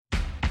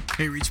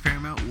Hey, Reach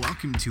Paramount,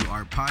 welcome to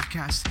our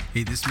podcast.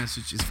 Hey, this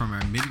message is from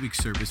our midweek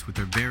service with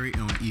our very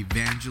own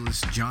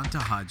evangelist, John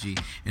Tahaji,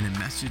 and a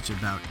message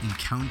about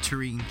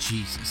encountering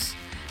Jesus.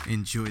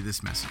 Enjoy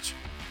this message.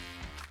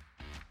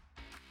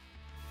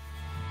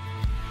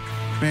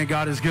 Man,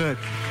 God is good.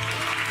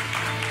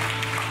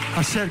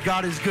 I said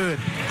God is good.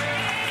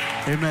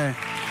 Amen.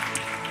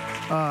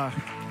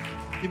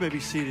 You may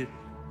be seated.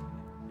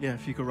 Yeah,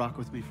 if you could rock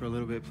with me for a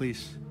little bit,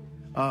 please.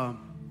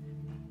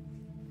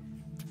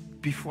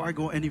 Before I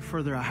go any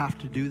further, I have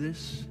to do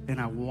this, and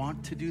I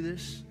want to do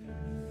this.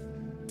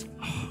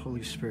 Oh,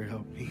 Holy Spirit,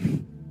 help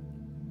me.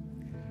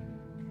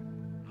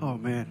 Oh,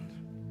 man.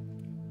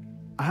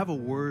 I have a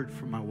word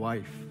for my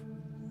wife.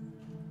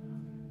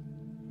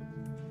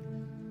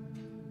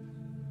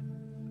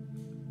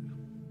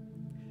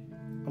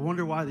 I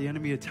wonder why the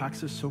enemy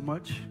attacks us so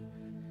much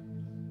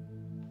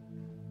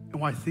and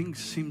why things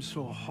seem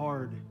so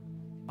hard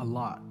a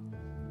lot.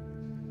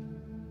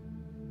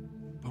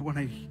 But when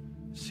I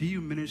see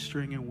you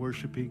ministering and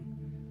worshiping,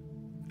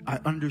 I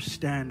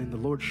understand, and the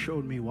Lord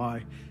showed me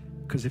why.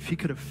 Because if He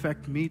could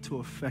affect me to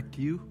affect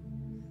you,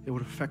 it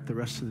would affect the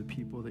rest of the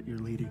people that you're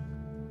leading.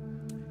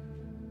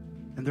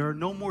 And there are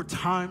no more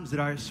times that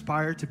I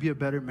aspire to be a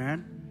better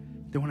man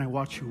than when I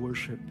watch you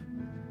worship.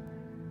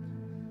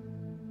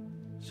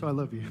 So I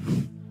love you.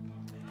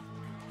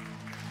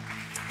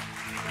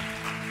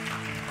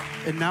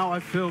 And now I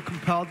feel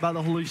compelled by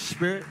the Holy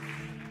Spirit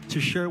to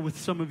share with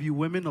some of you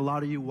women, a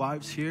lot of you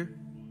wives here.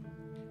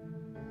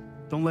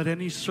 Don't let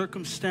any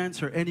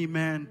circumstance or any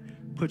man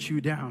put you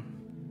down.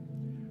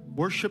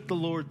 Worship the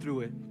Lord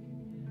through it,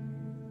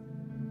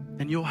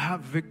 and you'll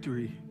have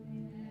victory.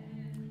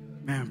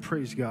 Man,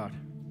 praise God.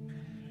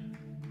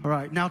 All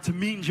right, now to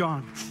Mean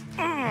John.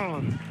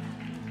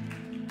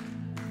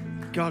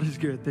 God is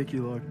good. Thank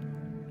you, Lord.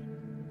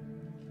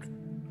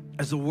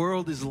 As the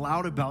world is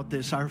loud about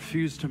this, I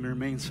refuse to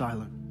remain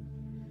silent.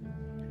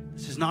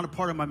 This is not a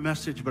part of my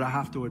message, but I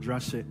have to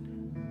address it.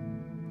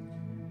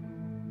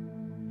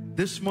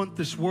 This month,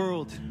 this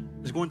world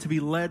is going to be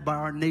led by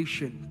our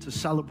nation to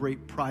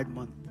celebrate Pride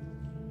Month.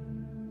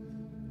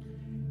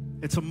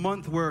 It's a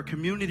month where a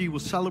community will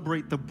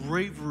celebrate the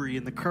bravery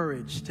and the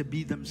courage to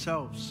be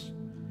themselves.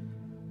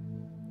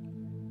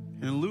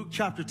 And in Luke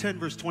chapter 10,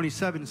 verse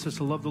 27, it says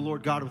to love the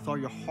Lord God with all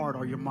your heart,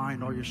 all your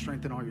mind, all your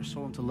strength, and all your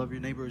soul, and to love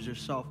your neighbor as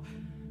yourself.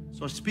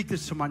 So I speak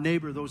this to my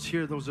neighbor, those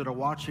here, those that are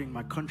watching,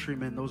 my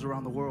countrymen, those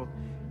around the world.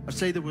 I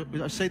say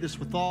this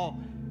with all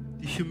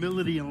the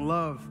humility and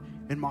love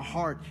in my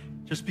heart.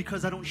 Just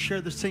because I don't share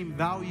the same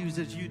values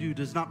as you do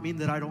does not mean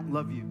that I don't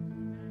love you.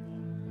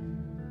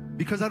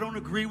 Because I don't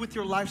agree with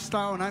your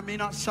lifestyle and I may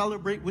not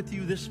celebrate with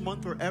you this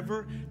month or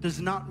ever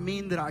does not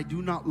mean that I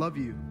do not love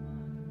you.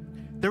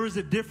 There is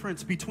a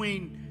difference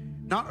between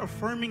not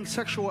affirming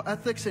sexual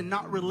ethics and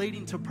not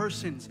relating to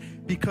persons,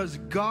 because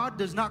God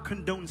does not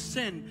condone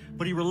sin,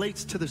 but He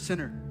relates to the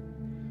sinner.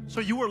 So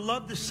you are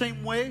loved the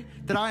same way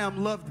that I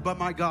am loved by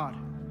my God.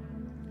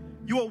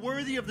 You are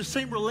worthy of the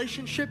same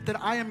relationship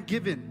that I am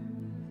given.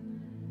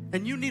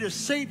 And you need a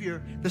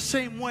Savior the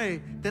same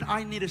way that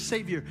I need a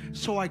Savior.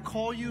 So I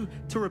call you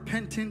to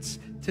repentance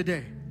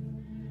today.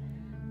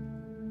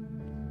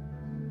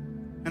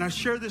 And I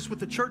share this with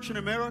the church in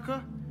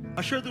America.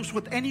 I share this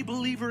with any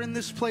believer in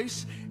this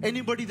place,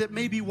 anybody that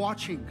may be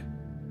watching.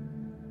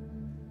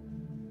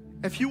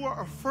 If you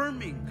are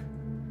affirming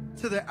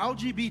to the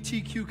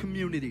LGBTQ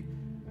community,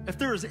 if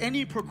there is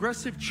any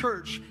progressive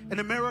church in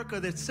America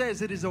that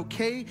says it is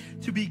okay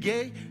to be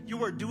gay,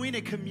 you are doing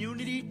a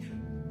community.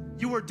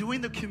 You are doing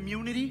the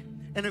community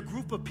and a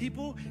group of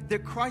people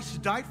that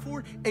Christ died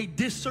for a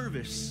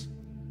disservice.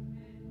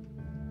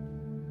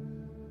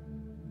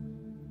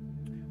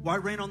 Why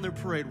rain on their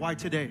parade? Why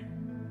today?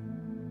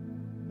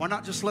 Why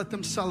not just let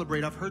them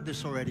celebrate? I've heard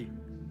this already.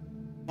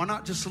 Why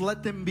not just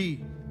let them be?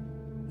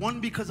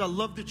 One, because I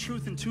love the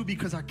truth, and two,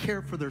 because I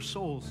care for their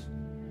souls.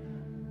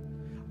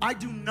 I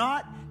do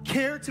not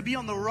care to be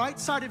on the right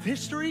side of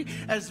history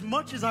as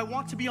much as I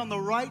want to be on the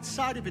right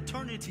side of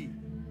eternity.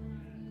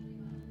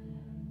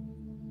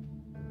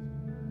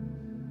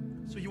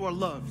 So you are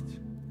loved.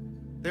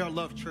 They are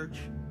loved, church.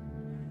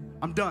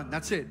 I'm done.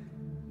 That's it.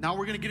 Now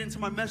we're going to get into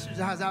my message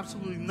that has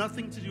absolutely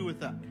nothing to do with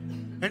that.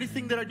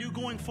 Anything that I do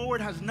going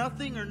forward has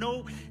nothing or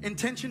no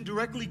intention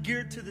directly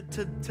geared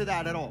to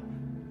that at all.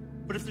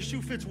 But if the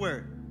shoe fits, wear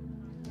it.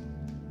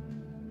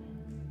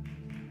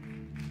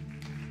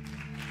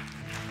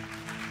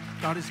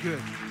 God is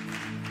good.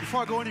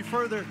 Before I go any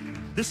further,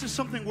 this is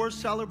something worth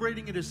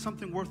celebrating. It is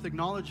something worth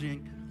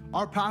acknowledging.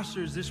 Our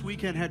pastors this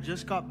weekend had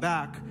just got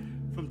back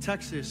from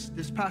Texas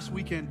this past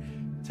weekend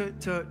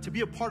to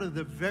be a part of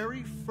the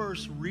very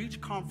first Reach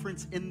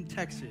conference in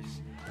Texas.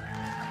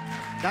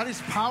 That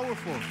is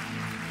powerful.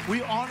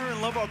 We honor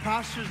and love our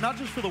pastors, not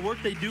just for the work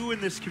they do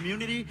in this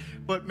community,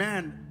 but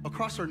man,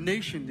 across our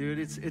nation, dude.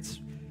 It's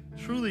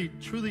truly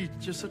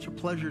just such a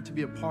pleasure to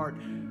be a part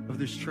of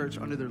this church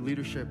under their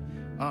leadership.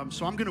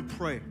 So I'm going to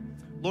pray.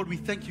 Lord, we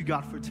thank you,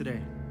 God, for today.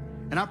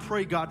 And I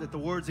pray, God, that the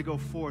words that go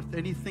forth,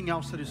 anything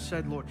else that is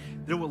said, Lord,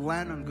 that it will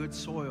land on good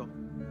soil.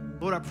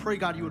 Lord, I pray,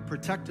 God, you would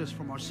protect us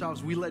from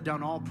ourselves. We let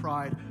down all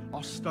pride,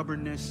 all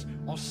stubbornness,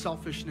 all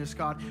selfishness,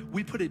 God.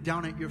 We put it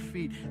down at your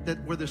feet,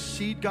 that where the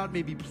seed, God,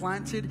 may be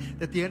planted,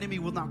 that the enemy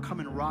will not come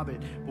and rob it.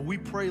 But we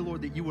pray,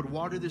 Lord, that you would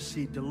water the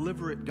seed,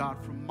 deliver it,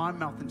 God, from my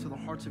mouth into the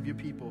hearts of your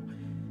people.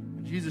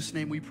 In Jesus'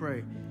 name we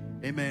pray.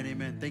 Amen,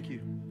 amen. Thank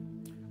you.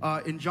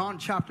 In John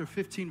chapter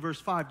 15,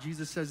 verse 5,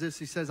 Jesus says this.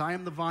 He says, I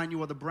am the vine,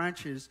 you are the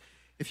branches.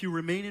 If you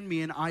remain in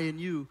me and I in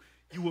you,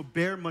 you will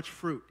bear much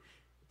fruit.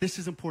 This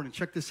is important.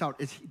 Check this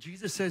out.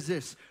 Jesus says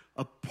this,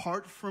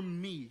 apart from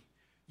me,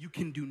 you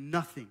can do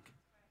nothing.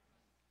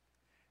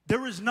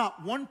 There is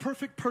not one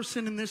perfect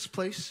person in this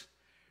place.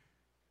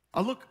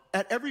 I look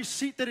at every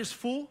seat that is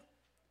full.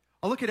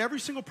 I look at every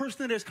single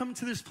person that has come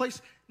to this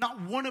place. Not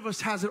one of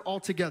us has it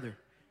all together.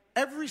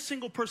 Every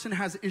single person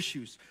has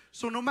issues.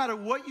 So no matter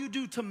what you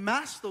do to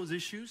mask those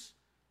issues,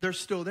 they're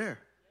still there.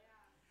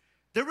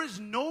 There is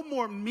no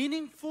more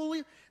meaningful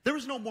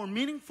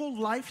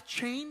life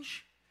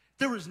change.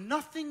 There is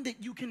nothing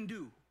that you can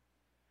do.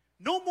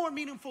 No more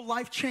meaningful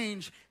life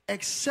change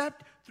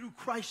except through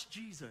Christ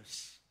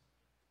Jesus.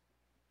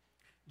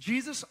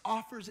 Jesus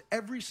offers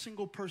every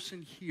single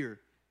person here,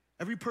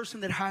 every person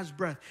that has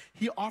breath,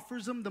 he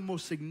offers them the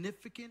most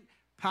significant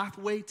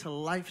pathway to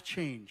life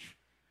change.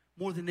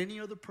 More than any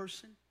other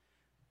person,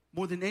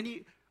 more than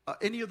any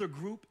other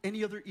group,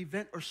 any other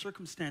event or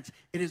circumstance.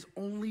 It is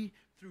only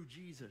through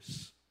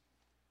Jesus.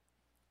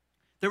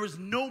 There is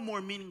no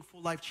more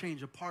meaningful life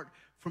change apart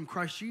from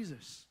Christ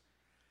Jesus.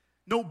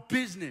 No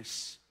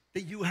business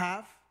that you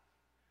have,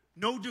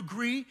 no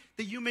degree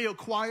that you may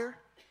acquire.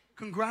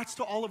 Congrats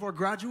to all of our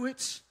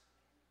graduates.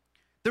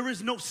 There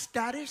is no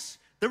status.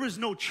 There is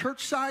no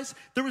church size.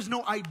 There is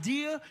no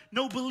idea,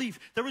 no belief.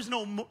 There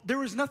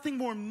is nothing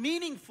more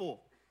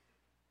meaningful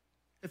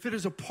if it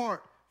is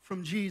apart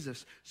from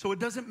Jesus. So it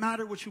doesn't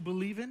matter what you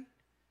believe in.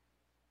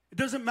 It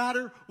doesn't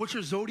matter what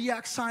your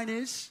zodiac sign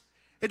is.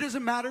 It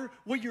doesn't matter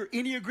what your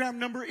Enneagram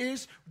number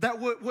is.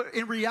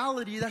 In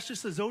reality, that's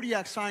just a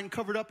zodiac sign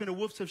covered up in a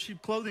wolf of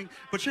sheep clothing,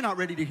 but you're not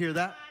ready to hear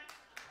that.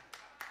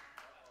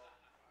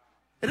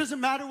 It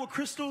doesn't matter what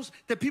crystals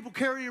that people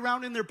carry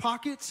around in their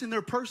pockets, in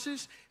their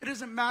purses. It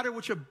doesn't matter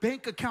what your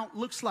bank account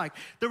looks like.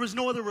 There is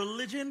no other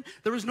religion.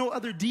 There is no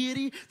other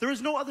deity. There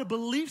is no other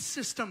belief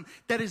system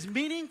that is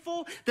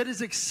meaningful, that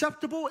is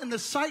acceptable in the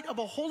sight of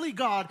a holy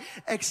God,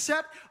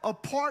 except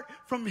apart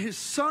from his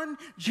Son,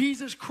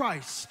 Jesus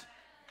Christ.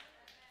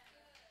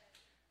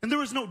 And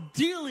there is no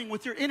dealing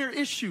with your inner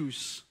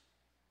issues.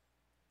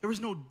 There is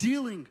no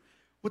dealing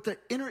with the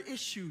inner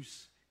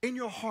issues in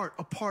your heart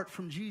apart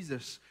from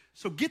Jesus.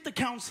 So get the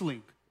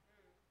counseling.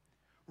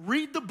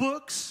 Read the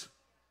books.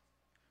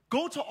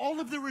 Go to all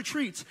of the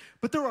retreats.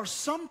 But there are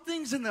some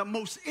things in the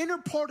most inner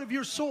part of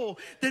your soul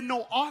that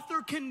no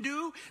author can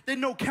do, that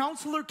no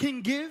counselor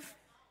can give.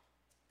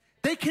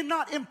 They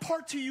cannot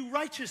impart to you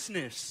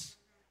righteousness.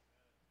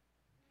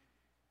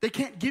 They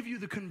can't give you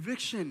the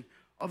conviction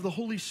of the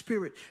Holy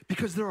Spirit,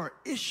 because there are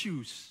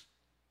issues.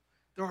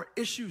 There are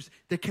issues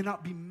that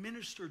cannot be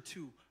ministered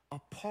to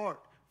apart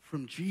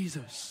from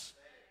Jesus.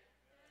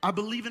 I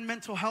believe in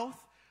mental health.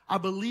 I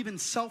believe in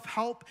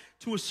self-help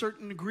to a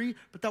certain degree,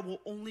 but that will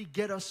only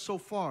get us so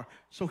far.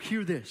 So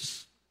hear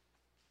this.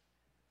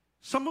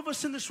 Some of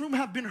us in this room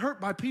have been hurt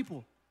by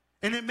people,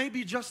 and it may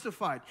be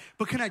justified.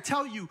 But can I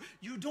tell you,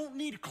 you don't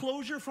need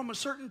closure from a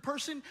certain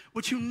person.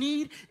 What you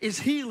need is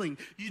healing.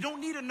 You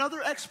don't need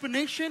another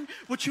explanation.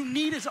 What you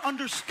need is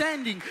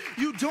understanding.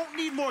 You don't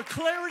need more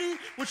clarity.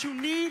 What you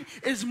need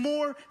is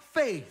more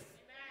faith.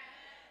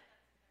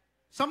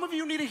 Some of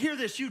you need to hear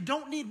this. You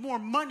don't need more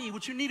money.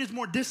 What you need is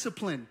more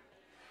discipline.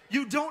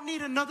 You don't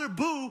need another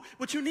boo.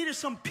 What you need is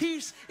some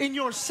peace in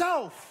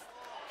yourself.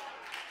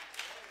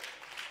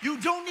 You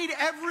don't need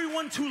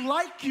everyone to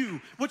like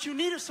you. What you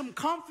need is some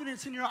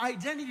confidence in your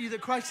identity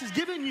that Christ has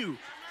given you.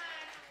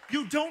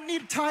 You don't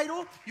need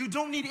title. You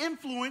don't need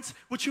influence.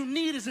 What you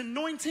need is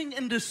anointing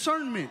and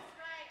discernment.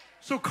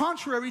 So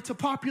contrary to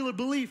popular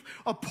belief,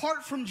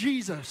 apart from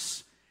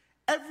Jesus,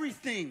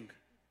 everything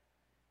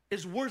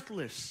is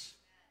worthless.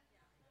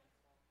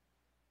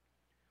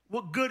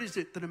 What good is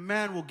it that a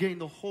man will gain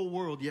the whole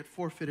world yet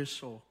forfeit his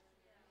soul?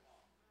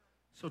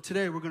 So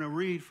today we're going to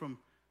read from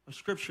a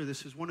scripture.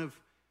 This is one of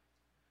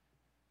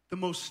the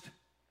most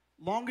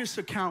longest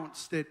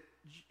accounts that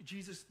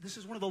this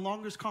is one of the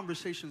longest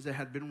conversations that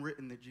had been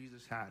written that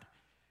Jesus had.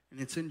 And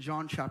it's in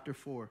John chapter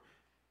 4.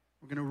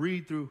 We're going to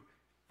read through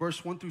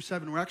verse 1 through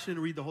 7. We're actually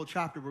going to read the whole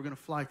chapter. We're going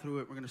to fly through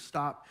it. We're going to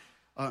stop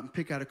and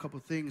pick out a couple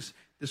things.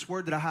 This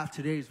word that I have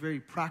today is very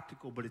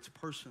practical, but it's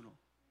personal.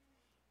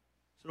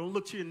 So don't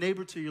look to your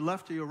neighbor, to your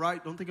left, to your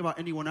right. Don't think about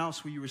anyone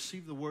else. Will you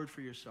receive the word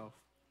for yourself?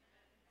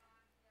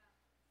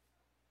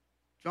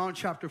 John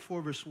chapter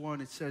 4, verse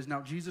 1, it says,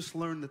 Now Jesus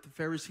learned that the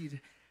Pharisees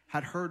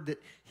had heard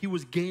that he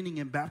was gaining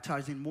and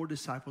baptizing more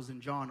disciples than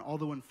John,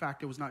 although in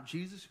fact it was not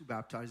Jesus who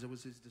baptized, it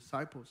was his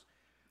disciples.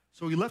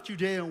 So he left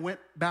Judea and went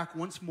back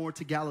once more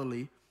to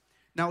Galilee.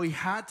 Now he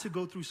had to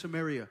go through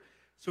Samaria.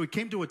 So he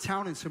came to a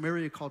town in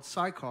Samaria called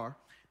Sychar,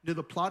 near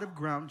the plot of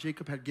ground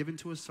Jacob had given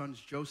to his sons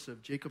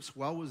Joseph. Jacob's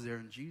well was there,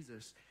 and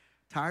Jesus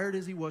tired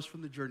as he was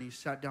from the journey, he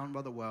sat down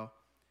by the well.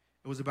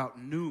 It was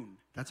about noon.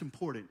 That's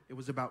important. It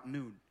was about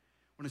noon.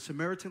 When a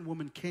Samaritan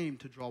woman came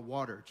to draw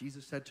water,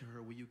 Jesus said to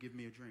her, will you give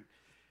me a drink?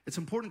 It's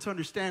important to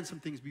understand some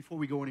things before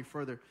we go any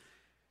further.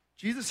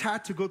 Jesus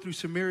had to go through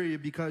Samaria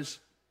because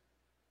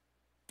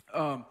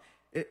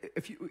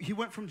he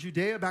went from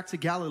Judea back to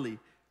Galilee.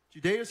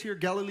 Judea's here,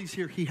 Galilee's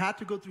here. He had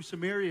to go through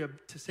Samaria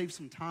to save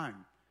some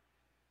time.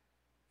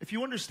 If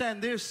you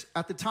understand this,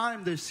 at the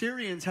time, the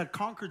Assyrians had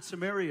conquered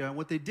Samaria. And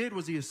what they did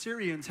was the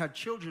Assyrians had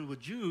children with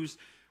Jews,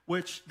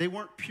 which they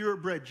weren't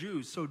purebred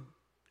Jews. So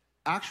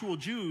actual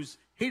Jews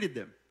hated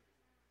them.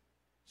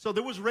 So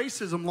there was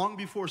racism long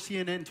before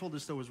CNN told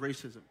us there was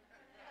racism.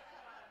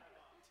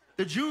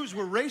 The Jews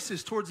were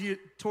racist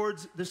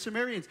towards the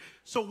Samaritans.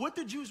 So what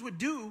the Jews would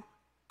do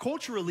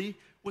culturally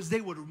was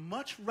they would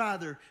much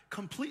rather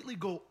completely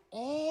go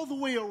all the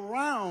way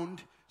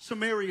around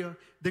Samaria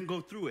than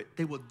go through it.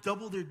 They would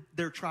double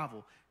their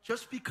travel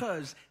just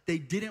because they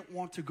didn't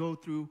want to go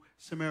through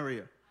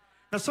Samaria.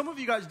 Now, some of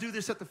you guys do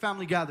this at the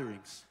family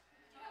gatherings.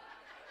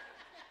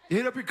 You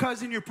hit up your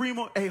cousin, your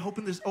primo, hey,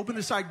 open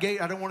the side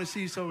gate. I don't want to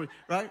see you, so,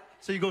 right?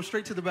 So you go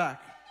straight to the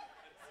back.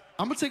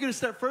 I'm going to take it a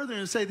step further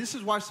and say this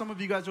is why some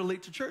of you guys are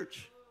late to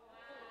church.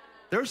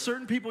 There are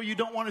certain people you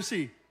don't want to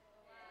see.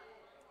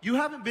 You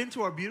haven't been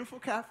to our beautiful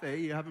cafe.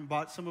 You haven't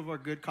bought some of our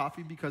good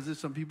coffee because there's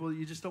some people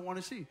you just don't want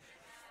to see.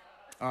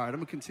 All right, I'm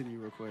going to continue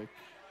real quick.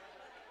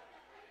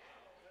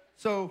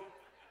 So,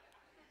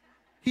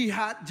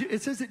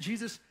 it says that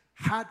Jesus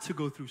had to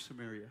go through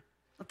Samaria.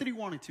 Not that he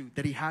wanted to,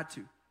 that he had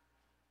to.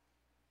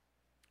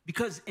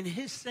 Because in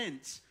his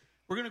sense,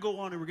 we're going to go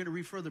on and we're going to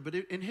read further, but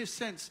in his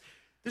sense,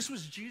 this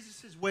was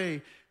Jesus'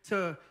 way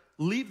to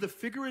leave the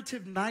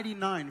figurative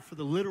 99 for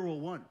the literal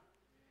one.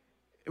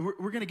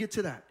 We're going to get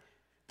to that.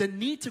 The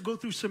need to go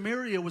through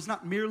Samaria was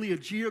not merely a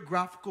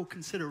geographical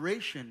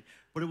consideration,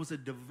 but it was a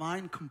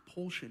divine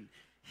compulsion.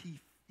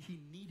 He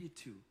needed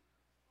to.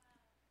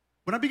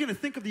 When I begin to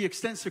think of the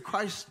extent that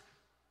Christ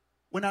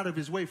went out of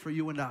his way for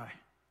you and I,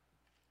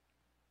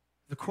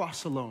 the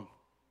cross alone,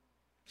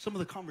 some of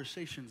the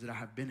conversations that I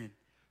have been in,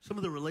 some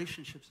of the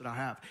relationships that I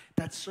have,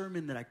 that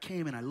sermon that I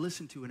came and I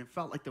listened to and it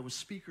felt like the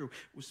speaker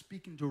was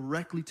speaking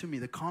directly to me,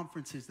 the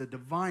conferences, the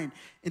divine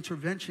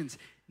interventions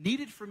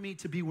needed for me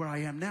to be where I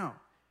am now.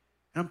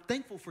 And I'm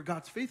thankful for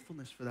God's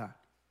faithfulness for that.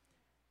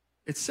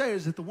 It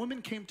says that the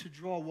woman came to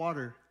draw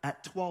water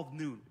at 12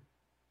 noon.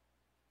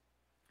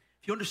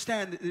 If you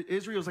understand,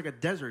 Israel's like a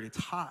desert. It's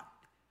hot.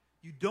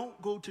 You don't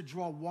go to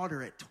draw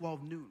water at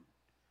 12 noon.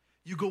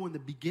 You go in the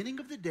beginning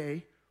of the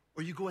day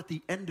or you go at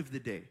the end of the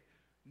day.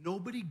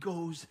 Nobody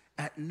goes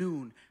at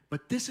noon.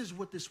 But this is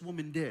what this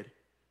woman did.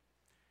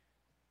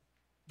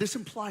 This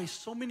implies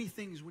so many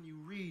things when you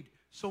read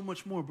so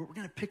much more, but we're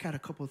going to pick out a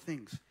couple of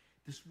things.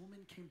 This woman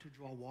came to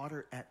draw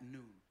water at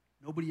noon.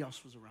 Nobody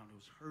else was around. It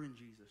was her and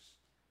Jesus.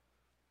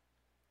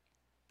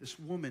 This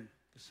woman,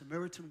 the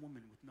Samaritan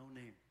woman with no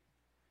name,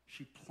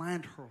 she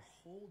planned her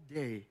whole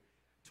day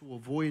to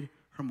avoid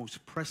her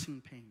most pressing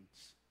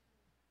pains,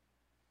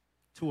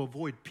 to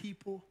avoid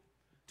people,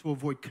 to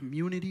avoid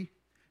community.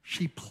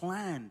 She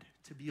planned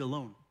to be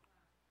alone.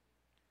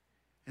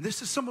 And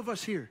this is some of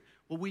us here.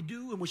 What we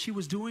do and what she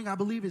was doing, I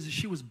believe, is that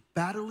she was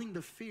battling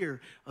the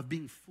fear of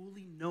being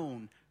fully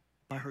known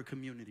by her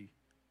community.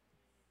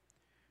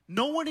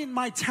 No one in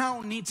my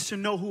town needs to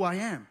know who I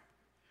am.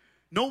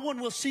 No one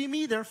will see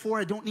me, therefore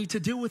I don't need to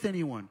deal with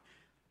anyone.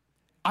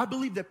 I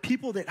believe that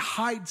people that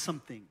hide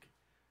something,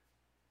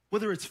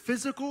 whether it's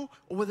physical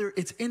or whether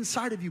it's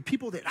inside of you,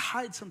 people that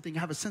hide something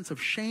have a sense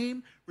of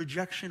shame,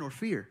 rejection, or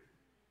fear.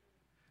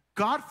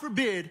 God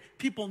forbid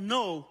people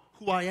know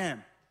who I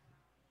am.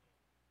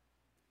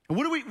 And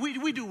what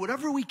do we do?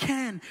 Whatever we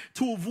can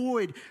to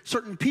avoid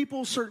certain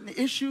people, certain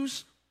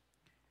issues.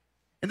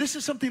 And this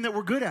is something that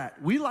we're good at.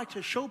 We like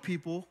to show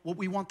people what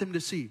we want them to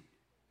see.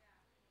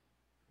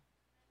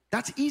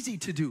 That's easy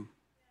to do.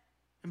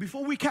 And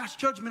before we cast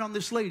judgment on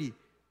this lady,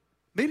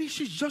 maybe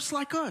she's just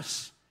like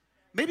us.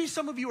 Maybe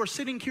some of you are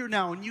sitting here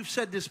now and you've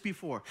said this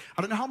before.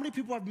 I don't know how many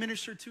people I've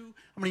ministered to,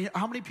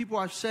 how many people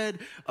I've said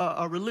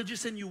a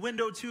religious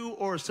innuendo to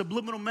or a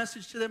subliminal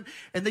message to them,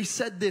 and they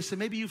said this, and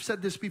maybe you've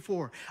said this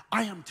before.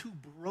 I am too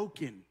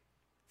broken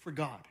for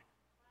God.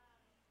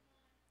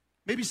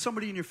 Maybe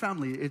somebody in your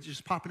family, it's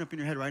just popping up in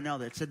your head right now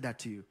that said that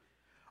to you.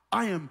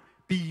 I am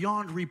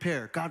beyond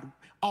repair. God,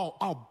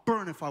 I'll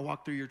burn if I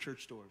walk through your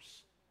church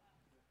doors.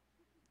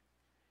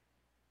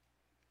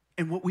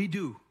 And what we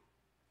do,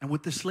 and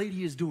what this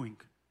lady is doing,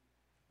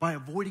 by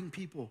avoiding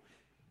people,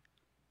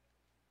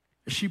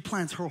 she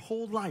plans her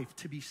whole life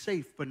to be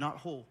safe but not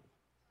whole.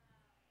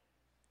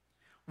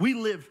 We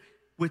live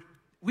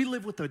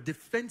with a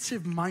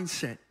defensive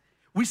mindset.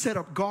 We set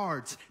up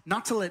guards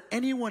not to let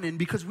anyone in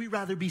because we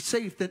rather be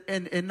safe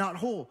and not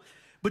whole.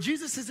 But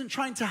Jesus isn't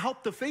trying to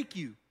help the fake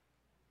you.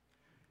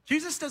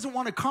 Jesus doesn't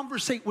want to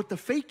conversate with the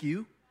fake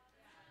you.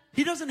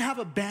 He doesn't have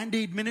a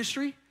Band-Aid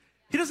ministry.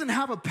 He doesn't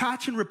have a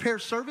patch and repair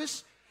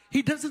service.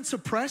 He doesn't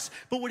suppress,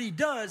 but what he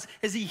does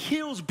is he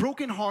heals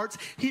broken hearts.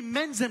 He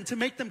mends them to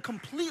make them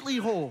completely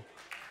whole.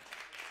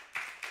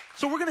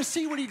 So we're going to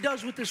see what he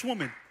does with this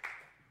woman.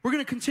 We're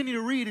going to continue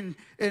to read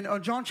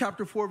in John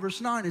chapter 4, verse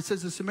 9. It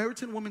says, the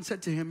Samaritan woman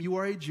said to him, you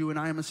are a Jew and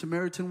I am a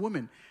Samaritan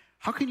woman.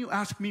 How can you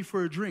ask me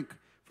for a drink?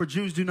 For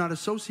Jews do not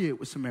associate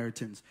with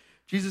Samaritans.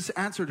 Jesus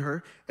answered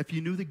her, if you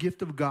knew the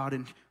gift of God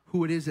and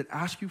who it is that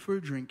asks you for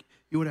a drink,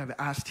 you would have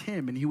asked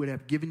him and he would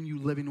have given you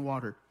living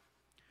water.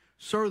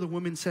 Sir, the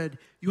woman said,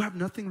 you have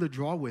nothing to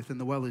draw with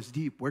and the well is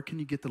deep. Where can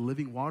you get the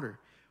living water?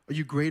 Are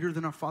you greater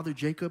than our father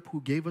Jacob,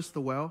 who gave us the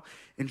well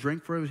and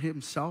drank for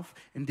himself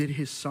and did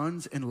his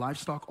sons and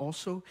livestock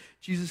also?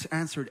 Jesus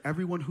answered,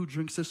 everyone who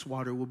drinks this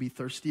water will be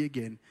thirsty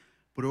again,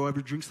 but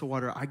whoever drinks the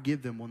water I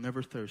give them will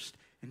never thirst.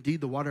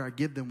 Indeed, the water I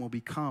give them will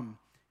become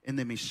in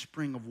them a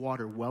spring of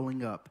water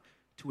welling up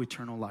to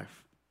eternal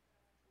life.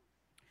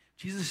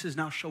 Jesus is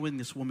now showing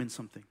this woman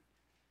something.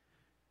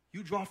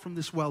 You draw from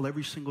this well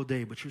every single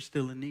day, but you're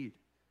still in need.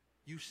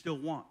 You still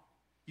want.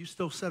 You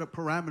still set up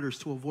parameters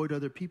to avoid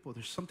other people.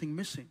 There's something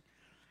missing.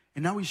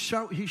 And now he's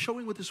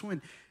showing with this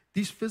woman,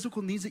 these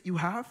physical needs that you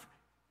have,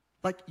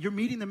 like you're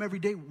meeting them every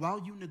day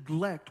while you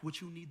neglect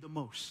what you need the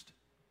most.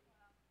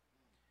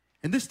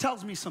 And this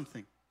tells me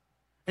something.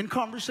 In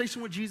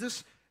conversation with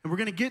Jesus, and we're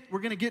gonna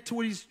get to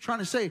what he's trying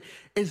to say,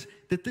 is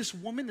that this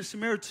woman,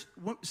 the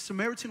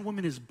Samaritan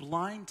woman, is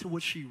blind to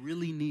what she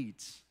really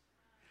needs,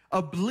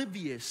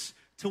 oblivious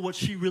to what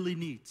she really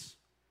needs.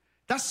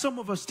 That's some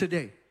of us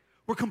today.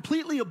 We're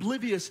completely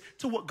oblivious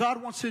to what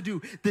God wants to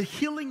do, the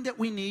healing that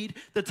we need,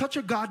 the touch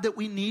of God that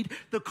we need,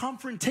 the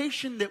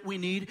confrontation that we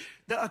need,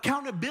 the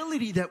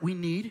accountability that we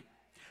need.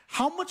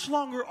 How much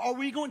longer are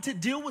we going to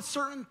deal with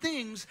certain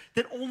things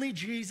that only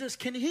Jesus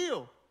can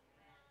heal?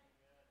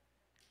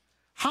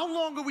 How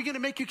long are we going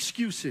to make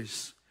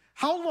excuses?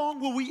 How long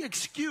will we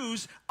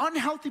excuse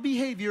unhealthy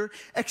behavior,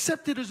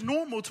 accept it as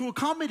normal to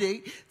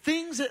accommodate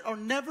things that are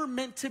never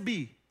meant to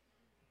be?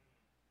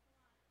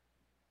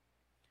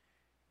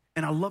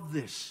 And I love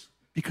this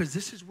because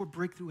this is where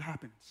breakthrough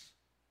happens.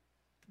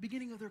 The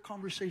beginning of their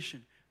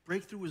conversation,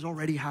 breakthrough is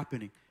already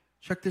happening.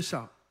 Check this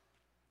out.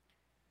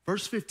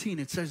 Verse 15,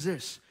 it says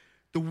this.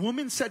 The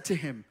woman said to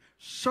him,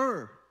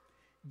 Sir,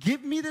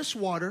 give me this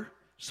water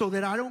so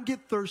that I don't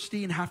get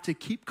thirsty and have to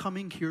keep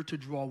coming here to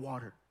draw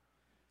water.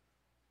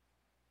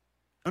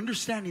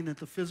 Understanding that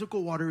the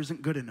physical water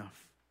isn't good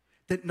enough,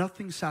 that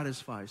nothing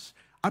satisfies.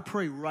 I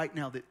pray right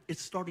now that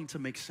it's starting to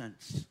make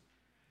sense.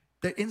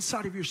 That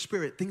inside of your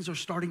spirit, things are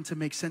starting to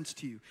make sense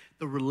to you.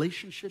 The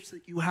relationships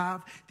that you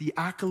have, the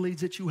accolades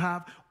that you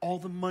have, all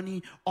the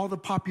money, all the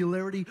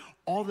popularity,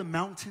 all the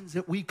mountains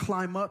that we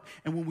climb up.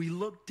 And when we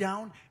look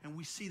down and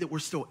we see that we're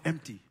still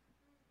empty.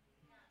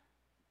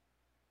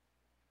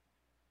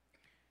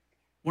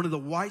 One of the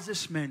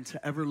wisest men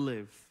to ever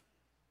live,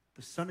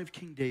 the son of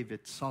King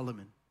David,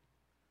 Solomon.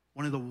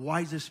 One of the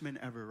wisest men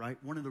ever,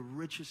 right? One of the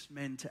richest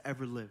men to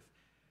ever live.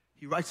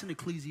 He writes in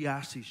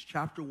Ecclesiastes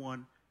chapter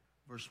 1,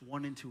 verse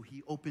 1 and 2,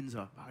 he opens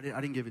up. I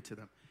didn't give it to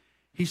them.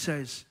 He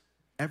says,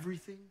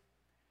 everything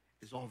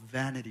is all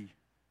vanity,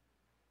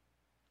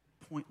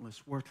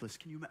 pointless, worthless.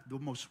 Can you imagine the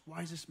most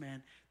wisest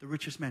man, the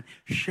richest man,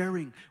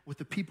 sharing with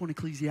the people in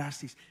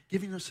Ecclesiastes,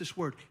 giving us this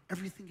word,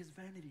 everything is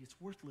vanity, it's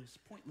worthless,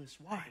 pointless.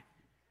 Why?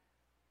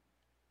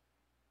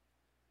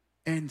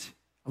 And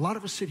a lot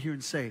of us sit here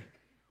and say,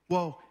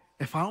 well,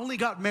 if I only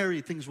got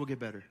married, things will get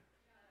better.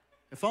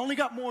 If I only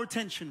got more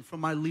attention from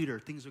my leader,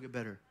 things will get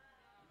better.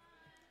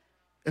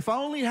 If I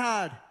only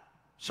had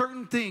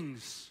certain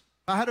things,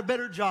 if I had a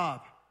better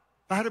job,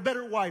 if I had a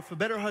better wife, a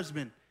better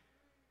husband,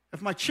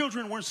 if my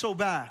children weren't so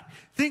bad,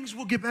 things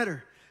will get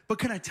better. But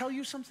can I tell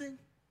you something?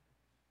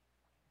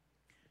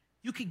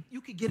 You could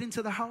get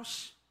into the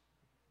house.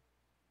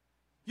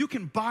 You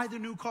can buy the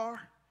new car.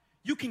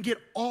 You can get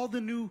all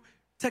the new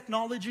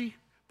technology,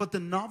 but the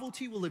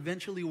novelty will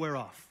eventually wear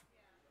off.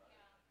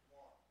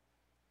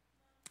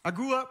 I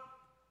grew up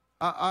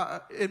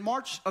in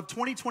March of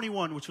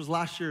 2021, which was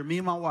last year, me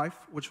and my wife,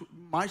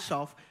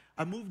 myself,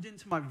 I moved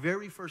into my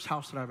very first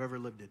house that I've ever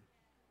lived in.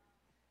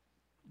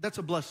 That's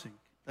a blessing.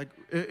 Like,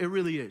 it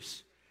really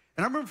is.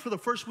 And I remember for the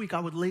first week, I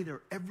would lay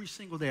there every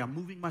single day. I'm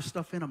moving my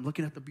stuff in. I'm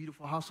looking at the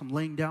beautiful house. I'm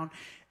laying down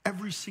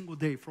every single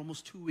day for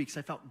almost 2 weeks.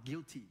 I felt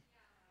guilty.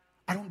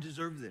 I don't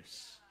deserve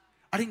this.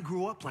 I didn't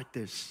grow up like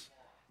this.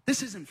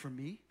 This isn't for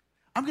me.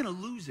 I'm going to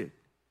lose it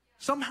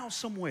somehow,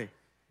 some way.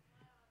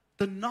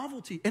 The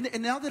novelty. And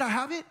now that I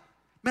have it,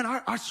 man,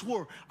 I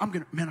swore, I'm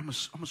gonna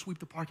sweep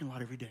the parking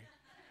lot every day.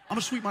 I'm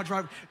gonna sweep my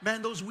driveway.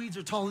 Man, those weeds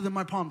are taller than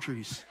my palm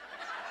trees.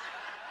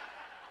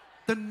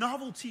 The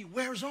novelty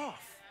wears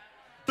off.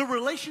 The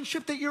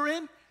relationship that you're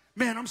in,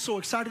 man, I'm so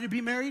excited to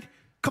be married.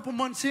 A couple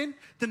months in,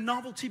 the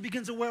novelty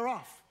begins to wear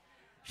off.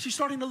 She's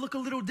starting to look a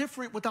little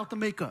different without the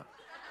makeup.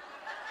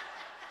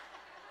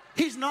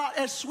 He's not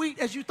as sweet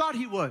as you thought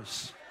he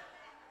was.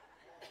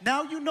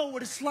 Now you know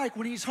what it's like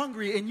when he's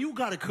hungry and you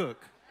gotta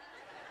cook.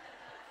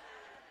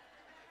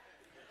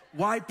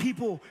 Why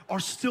people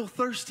are still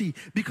thirsty,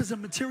 because of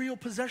material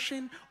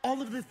possession,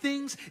 all of the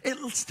things, it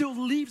still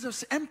leaves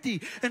us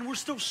empty. And we're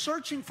still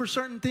searching for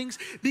certain things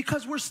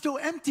because we're still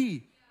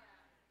empty.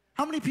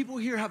 How many people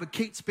here have a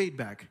Kate Spade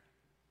bag?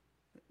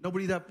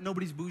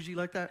 Nobody's bougie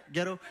like that?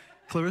 Ghetto?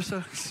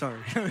 Clarissa? Sorry.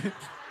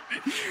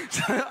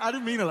 I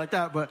didn't mean it like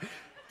that, but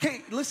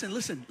Kate,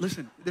 listen.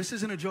 This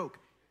isn't a joke.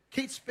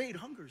 Kate Spade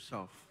hung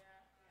herself.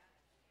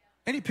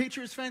 Any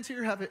Patriots fans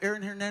here have an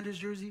Aaron Hernandez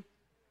jersey?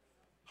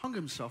 Hung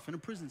himself in a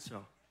prison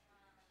cell.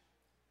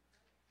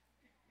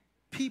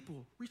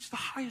 People reach the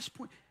highest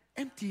point,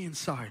 empty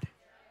inside.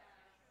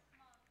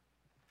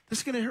 This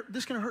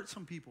is gonna hurt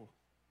some people.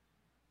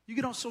 You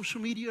get on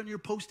social media and you're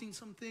posting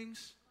some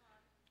things.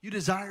 You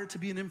desire to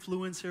be an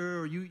influencer,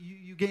 or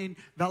you gain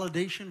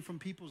validation from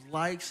people's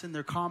likes and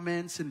their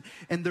comments and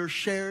their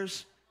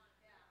shares,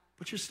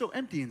 but you're still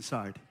empty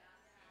inside.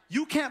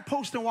 You can't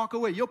post and walk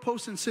away. You'll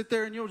post and sit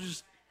there and you'll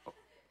just,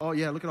 oh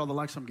yeah, look at all the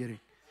likes I'm getting.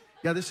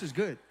 Yeah, this is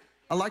good.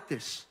 I like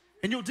this.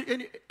 And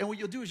what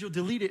you'll do is you'll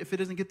delete it if it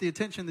doesn't get the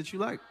attention that you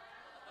like.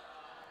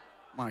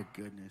 My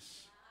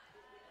goodness.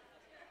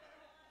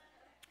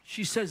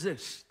 She says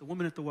this, the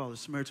woman at the well, the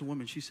Samaritan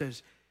woman, she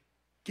says,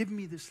 give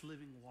me this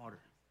living water.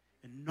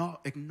 And not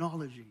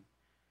acknowledging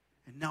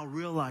and now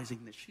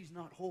realizing that she's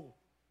not whole.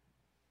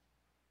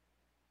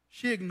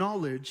 She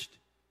acknowledged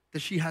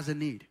that she has a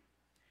need.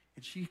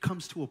 And she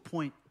comes to a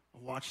point,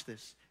 watch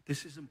this.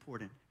 This is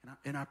important.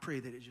 And I pray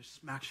that it just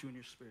smacks you in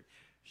your spirit.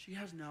 She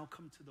has now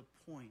come to the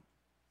point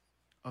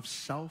of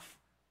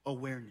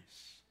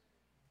self-awareness.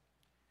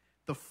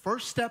 The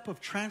first step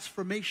of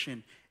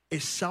transformation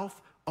is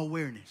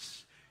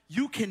self-awareness.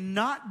 You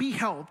cannot be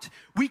helped.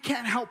 We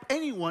can't help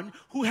anyone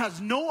who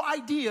has no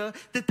idea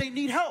that they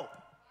need help.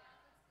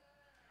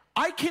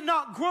 I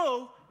cannot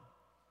grow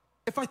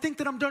if I think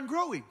that I'm done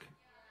growing.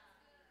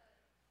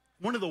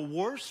 One of the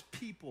worst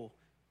people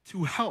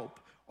to help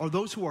are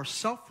those who are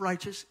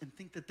self-righteous and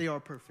think that they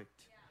are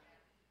perfect.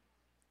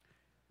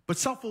 But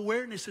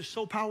self-awareness is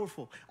so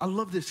powerful. I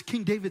love this.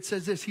 King David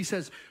says this. He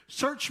says,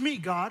 search me,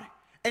 God,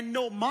 and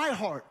know my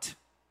heart.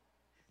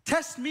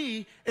 Test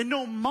me and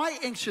know my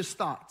anxious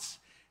thoughts.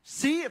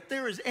 See if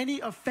there is any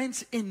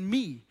offense in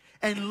me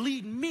and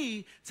lead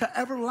me to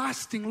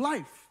everlasting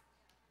life.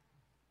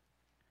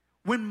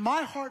 When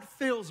my heart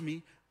fails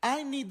me,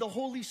 I need the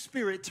Holy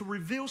Spirit to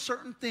reveal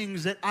certain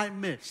things that I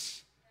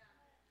miss.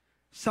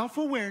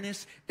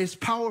 Self-awareness is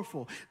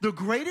powerful. The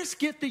greatest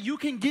gift that you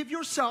can give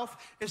yourself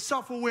is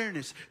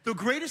self-awareness. The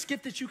greatest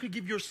gift that you could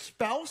give your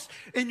spouse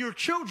and your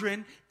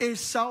children is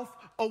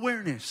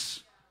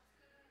self-awareness.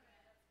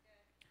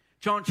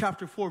 John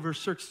chapter 4,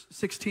 verse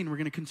 16, we're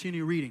going to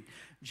continue reading.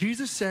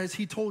 Jesus says,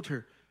 he told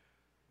her,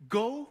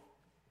 go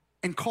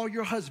and call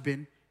your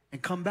husband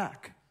and come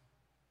back.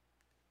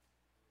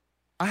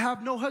 I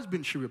have no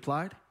husband, she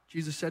replied.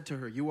 Jesus said to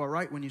her, you are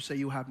right when you say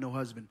you have no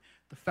husband.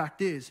 The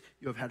fact is,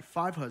 you have had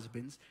 5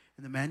 husbands,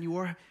 and the man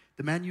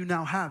you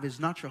now have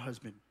is not your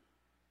husband.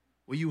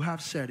 What you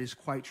have said is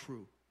quite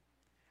true.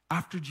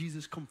 After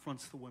Jesus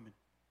confronts the women,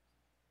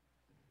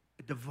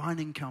 a divine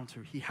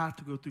encounter. He had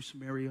to go through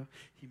Samaria.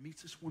 He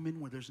meets this woman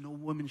where there's no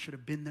woman should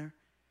have been there,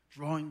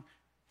 drawing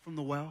from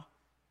the well.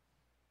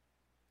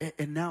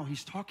 And now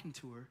he's talking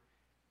to her.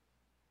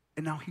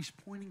 And now he's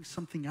pointing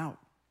something out.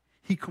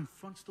 He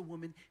confronts the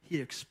woman. He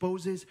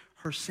exposes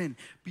her sin.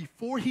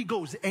 Before he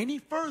goes any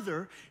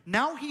further,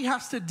 now he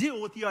has to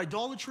deal with the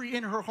idolatry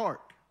in her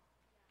heart.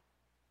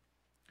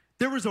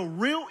 There was a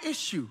real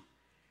issue.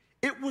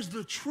 It was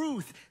the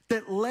truth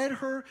that led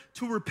her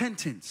to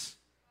repentance.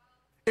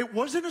 It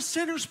wasn't a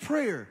sinner's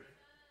prayer.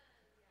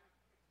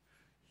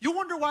 You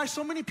wonder why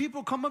so many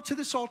people come up to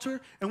this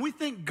altar and we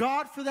thank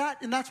God for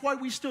that, and that's why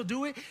we still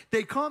do it.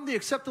 They come, they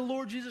accept the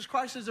Lord Jesus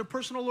Christ as their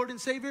personal Lord and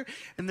Savior,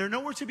 and they're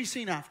nowhere to be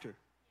seen after.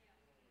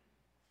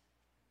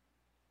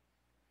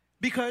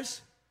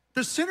 Because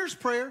the sinner's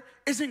prayer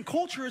is in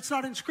culture, it's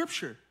not in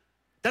Scripture.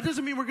 That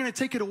doesn't mean we're going to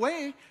take it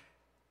away.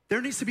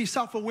 There needs to be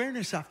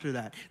self-awareness after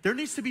that. There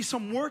needs to be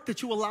some work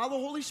that you allow the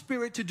Holy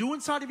Spirit to do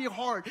inside of your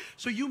heart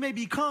so you may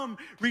become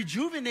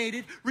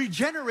rejuvenated,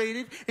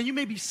 regenerated, and you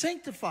may be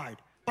sanctified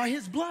by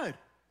His blood.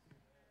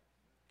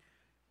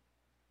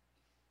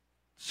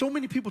 So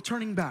many people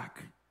turning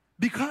back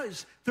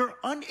because they're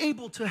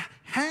unable to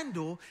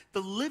handle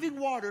the living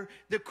water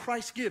that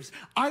Christ gives.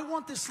 I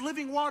want this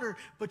living water,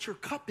 but your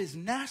cup is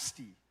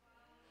nasty.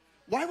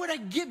 Why would I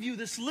give you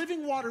this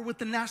living water with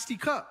the nasty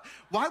cup?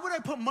 Why would I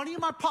put money in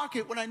my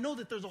pocket when I know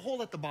that there's a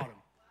hole at the bottom?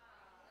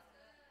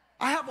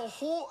 I have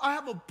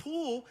a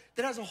pool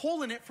that has a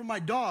hole in it for my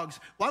dogs.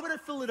 Why would I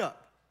fill it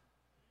up?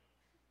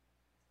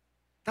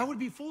 That would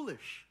be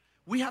foolish.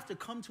 We have to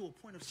come to a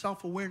point of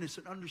self-awareness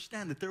and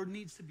understand that there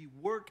needs to be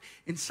work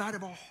inside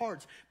of our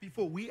hearts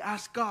before we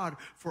ask God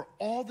for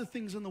all the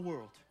things in the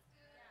world.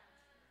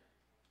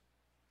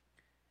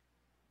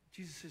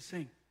 Jesus is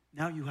saying,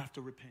 now you have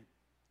to repent.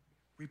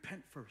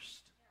 Repent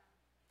first.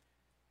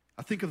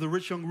 I think of the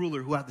rich young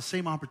ruler who had the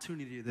same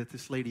opportunity that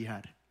this lady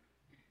had.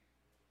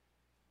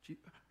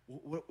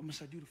 What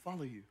must I do to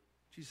follow you?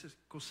 Jesus says,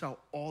 go sell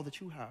all that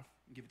you have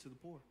and give it to the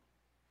poor.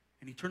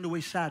 And he turned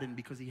away saddened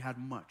because he had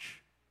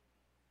much.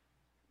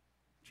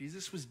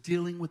 Jesus was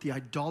dealing with the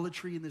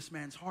idolatry in this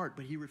man's heart,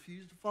 but he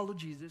refused to follow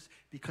Jesus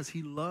because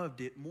he loved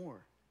it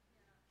more.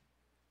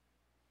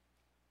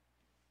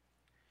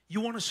 You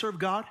want to serve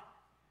God?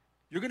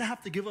 You're going to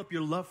have to give up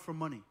your love for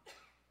money.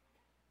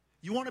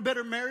 You want a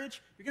better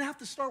marriage? You're going to have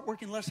to start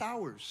working less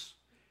hours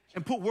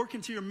and put work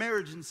into your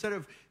marriage instead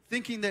of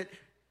thinking that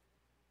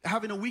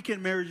having a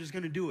weekend marriage is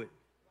going to do it.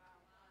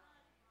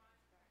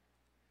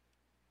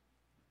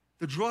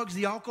 The drugs,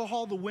 the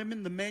alcohol, the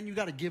women, the men, you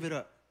got to give it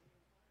up.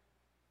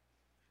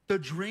 The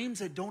dreams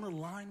that don't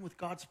align with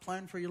God's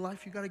plan for your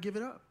life, you got to give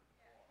it up.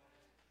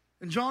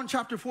 In John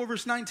chapter 4,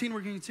 verse 19,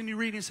 we're going to continue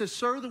reading. It says,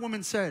 "Sir," the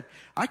woman said,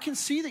 "I can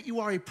see that you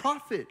are a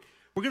prophet."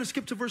 We're going to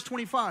skip to verse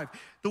 25.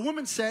 The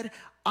woman said,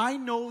 "I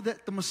know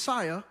that the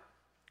Messiah,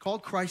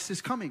 called Christ,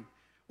 is coming.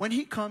 When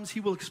he comes, he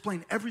will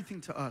explain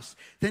everything to us."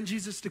 Then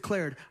Jesus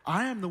declared,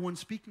 "I am the one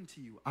speaking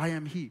to you. I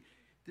am he."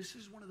 This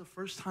is one of the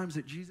first times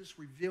that Jesus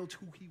revealed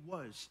who he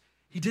was.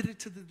 He did it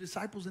to the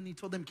disciples and he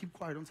told them, "Keep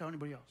quiet, don't tell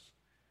anybody else."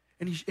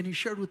 And he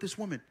shared with this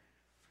woman.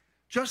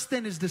 Just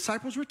then his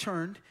disciples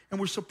returned and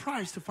were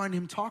surprised to find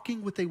him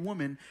talking with a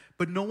woman,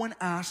 but no one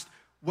asked,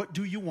 "What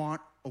do you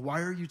want?" or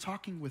 "Why are you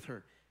talking with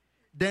her?"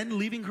 Then,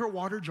 leaving her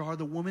water jar,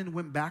 the woman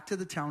went back to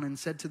the town and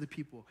said to the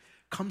people,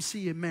 "Come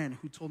see a man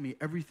who told me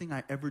everything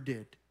I ever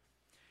did.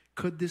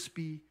 Could this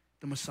be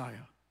the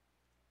Messiah?"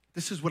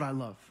 This is what I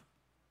love.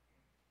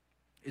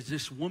 Is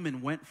this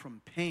woman went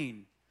from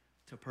pain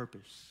to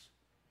purpose.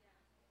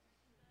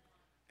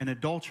 An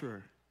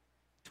adulterer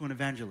to an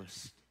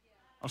evangelist.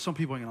 Oh, some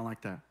people ain't gonna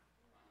like that.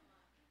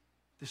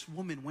 This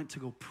woman went to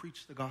go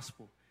preach the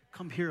gospel.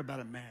 Come hear about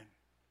a man.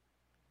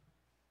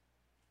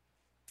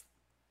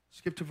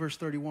 Skip to verse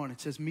 31. It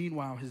says,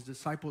 "Meanwhile, his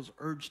disciples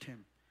urged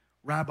him,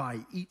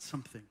 'Rabbi, eat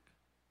something.'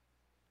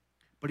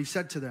 But he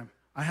said to them,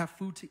 'I have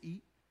food to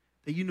eat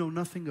that you know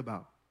nothing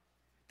about.'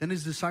 Then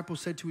his disciples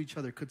said to each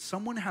other, 'Could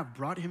someone have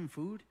brought him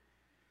food?'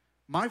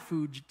 'My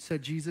food,'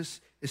 said Jesus,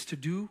 'is to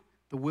do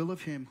the will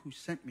of him who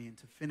sent me and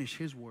to finish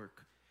his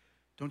work.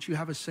 Don't you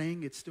have a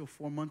saying, it's still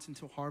 4 months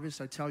until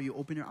harvest? I tell you,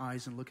 open your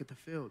eyes and look at the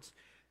fields.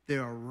 They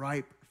are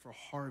ripe for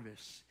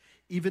harvest.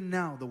 Even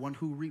now, the one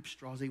who reaps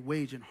draws a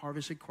wage and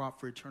harvests a crop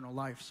for eternal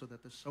life, so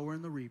that the sower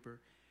and the reaper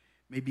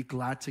may be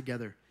glad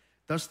together.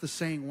 Thus the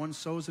saying, one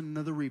sows and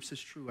another reaps,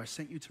 is true. I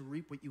sent you to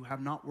reap what you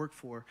have not worked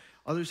for.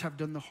 Others have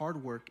done the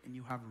hard work, and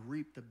you have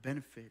reaped the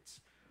benefits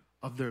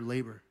of their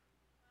labor."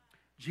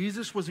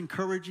 Jesus was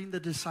encouraging the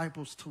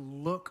disciples to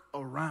look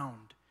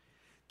around,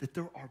 that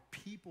there are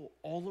people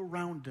all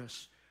around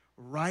us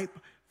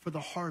ripe for the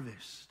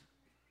harvest.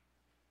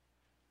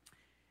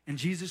 And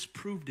Jesus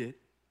proved it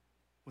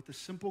with a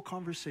simple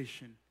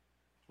conversation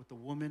with the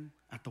woman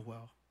at the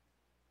well.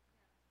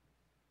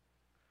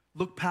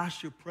 Look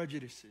past your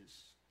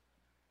prejudices.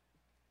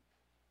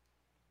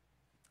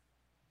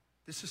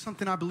 This is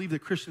something I believe that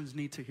Christians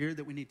need to hear,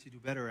 that we need to do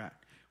better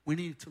at. We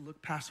need to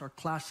look past our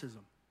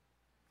classism.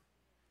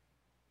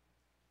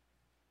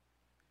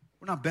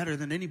 We're not better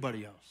than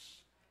anybody else.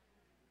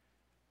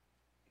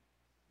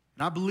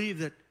 And I believe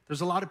that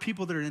there's a lot of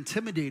people that are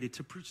intimidated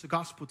to preach the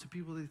gospel to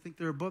people they think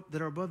that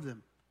are above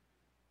them.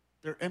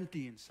 They're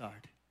empty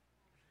inside.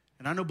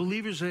 And I know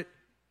believers that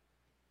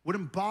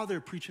wouldn't bother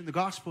preaching the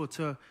gospel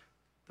to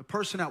the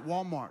person at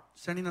Walmart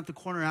standing at the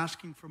corner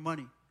asking for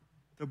money.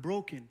 They're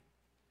broken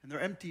and they're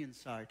empty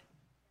inside.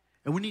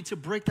 And we need to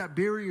break that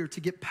barrier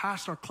to get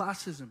past our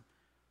classism.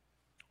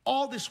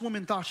 All this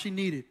woman thought she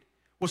needed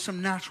was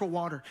some natural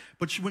water.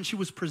 But when she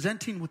was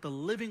presenting with the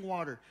living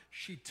water,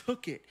 she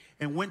took it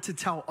and went to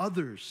tell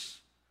others.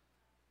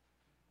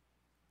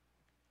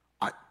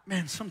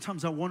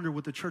 Sometimes I wonder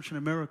what the church in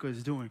America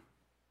is doing.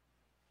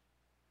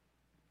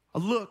 I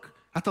look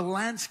at the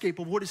landscape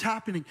of what is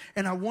happening,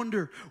 and I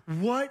wonder,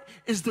 what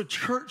is the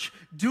church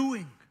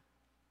doing?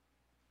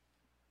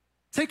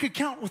 Take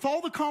account with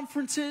all the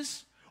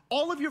conferences,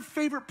 all of your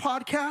favorite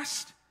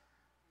podcasts.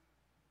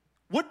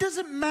 What does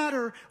it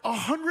matter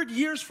 100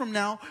 years from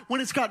now when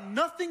it's got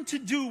nothing to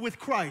do with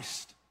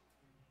Christ?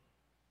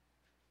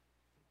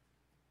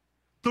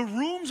 The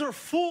rooms are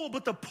full,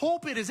 but the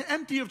pulpit is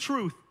empty of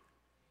truth.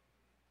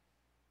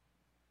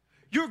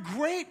 You're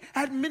great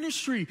at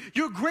ministry.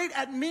 You're great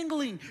at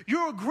mingling.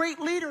 You're a great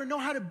leader and know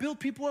how to build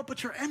people up,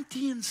 but you're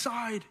empty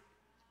inside.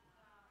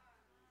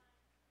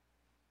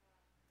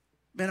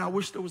 Man, I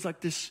wish there was like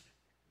this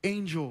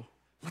angel,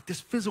 like this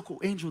physical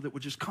angel that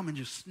would just come and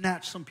just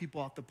snatch some people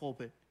off the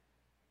pulpit.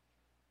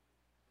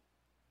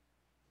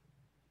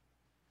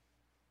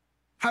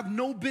 Have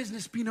no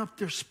business being up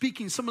there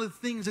speaking some of the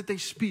things that they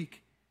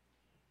speak.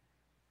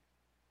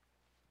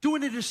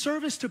 Doing a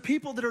disservice to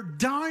people that are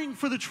dying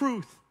for the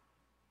truth.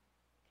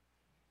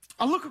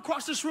 I look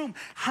across this room,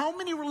 how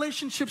many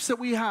relationships that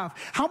we have,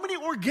 how many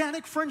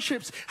organic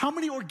friendships, how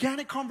many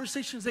organic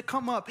conversations that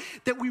come up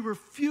that we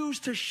refuse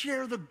to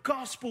share the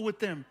gospel with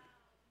them.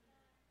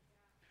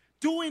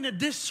 Doing a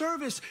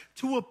disservice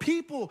to a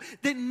people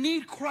that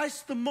need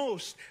Christ the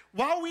most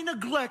while we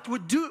neglect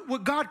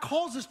what God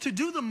calls us to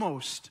do the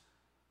most.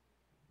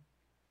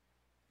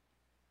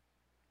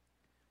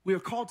 We are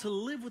called to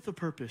live with a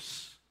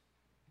purpose.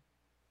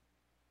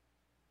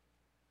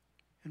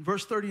 In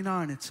verse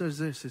 39, it says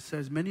this. It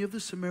says, many of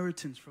the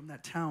Samaritans from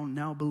that town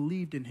now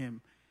believed in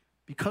him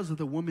because of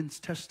the woman's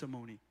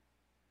testimony.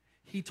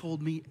 He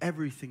told me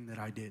everything that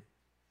I did.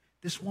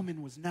 This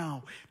woman was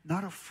now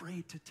not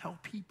afraid to tell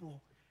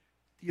people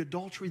the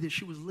adultery that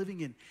she was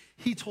living in.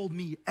 He told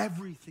me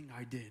everything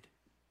I did.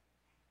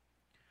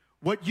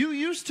 What you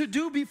used to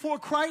do before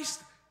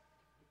Christ,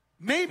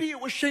 maybe it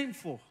was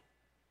shameful.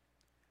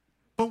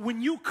 But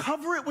when you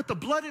cover it with the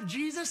blood of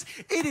Jesus,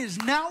 it is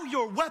now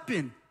your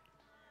weapon.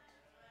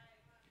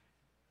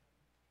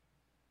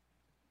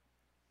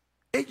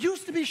 It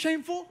used to be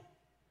shameful.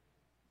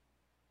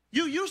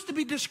 You used to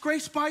be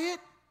disgraced by it.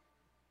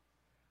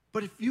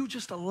 But if you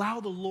just allow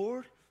the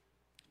Lord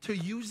to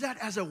use that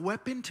as a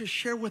weapon to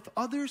share with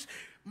others,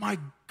 my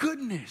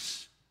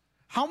goodness,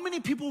 how many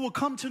people will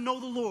come to know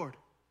the Lord?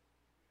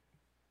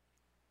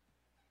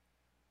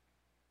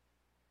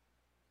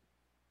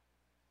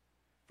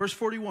 Verse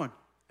 41,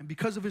 and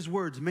because of his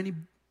words, many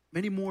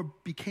more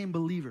became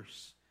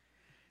believers.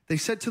 They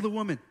said to the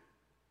woman,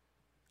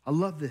 I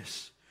love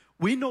this,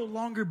 we no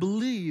longer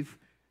believe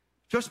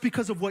just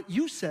because of what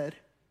you said.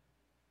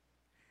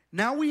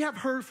 Now we have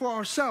heard for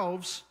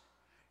ourselves,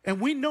 and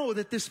we know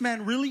that this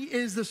man really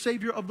is the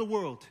Savior of the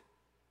world.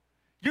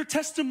 Your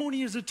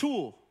testimony is a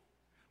tool,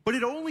 but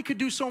it only could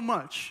do so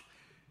much.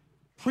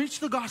 Preach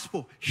the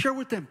gospel, share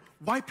with them,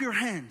 wipe your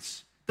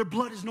hands. Their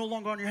blood is no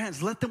longer on your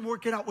hands. Let them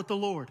work it out with the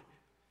Lord.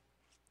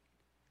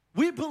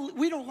 We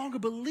no longer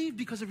believe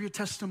because of your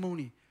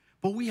testimony,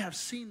 but we have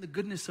seen the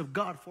goodness of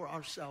God for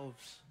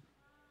ourselves.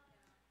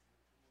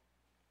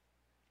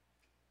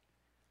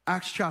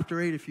 Acts chapter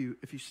 8, if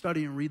you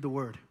study and read the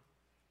word.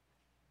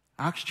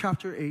 Acts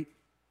chapter 8,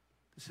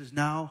 this is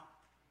now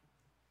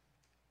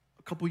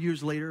a couple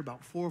years later,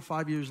 about 4 or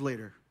 5 years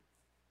later.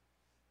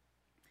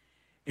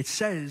 It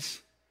says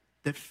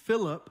that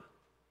Philip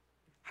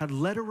had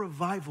led a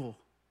revival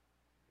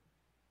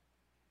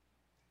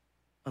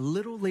a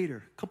little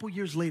later, a couple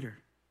years later,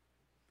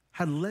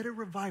 had led a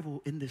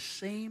revival in the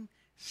same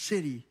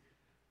city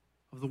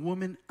of the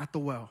woman at the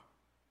well.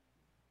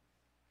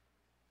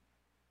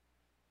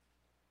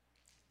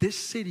 This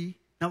city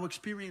now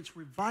experienced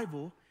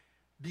revival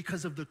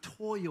because of the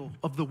toil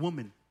of the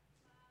woman.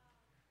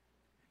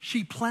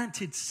 She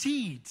planted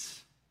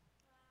seeds.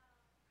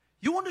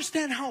 You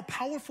understand how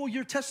powerful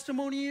your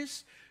testimony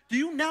is? Do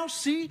you now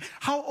see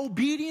how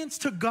obedience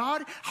to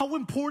God, how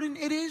important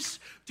it is?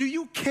 Do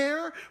you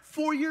care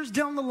 4 years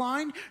down the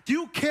line? Do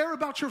you care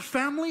about your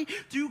family?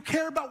 Do you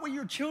care about what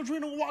your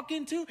children will walk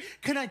into?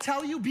 Can I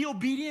tell you, be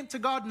obedient to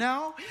God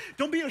now?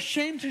 Don't be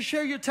ashamed to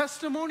share your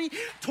testimony.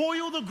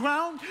 Toil the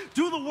ground.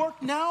 Do the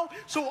work now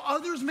so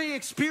others may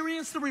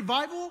experience the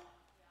revival.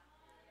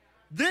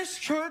 This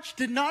church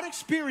did not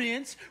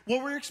experience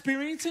what we're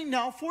experiencing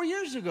now 4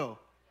 years ago.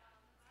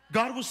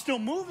 God was still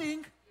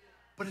moving,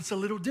 but it's a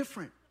little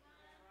different.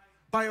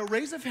 By a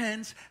raise of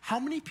hands, how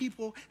many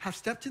people have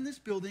stepped in this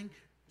building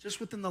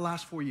just within the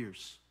last 4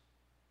 years?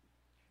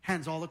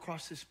 Hands all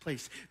across this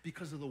place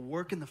because of the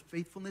work and the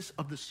faithfulness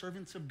of the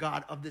servants of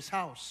God of this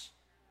house.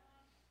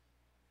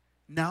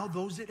 Now,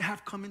 those that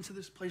have come into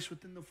this place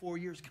within the 4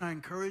 years, can I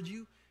encourage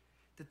you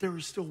that there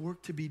is still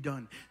work to be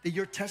done, that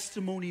your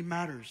testimony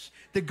matters,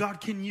 that God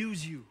can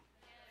use you.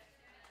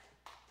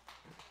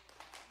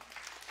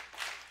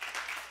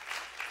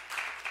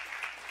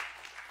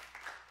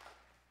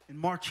 In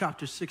Mark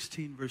chapter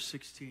 16, verse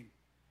 16,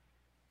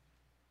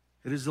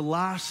 it's the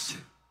last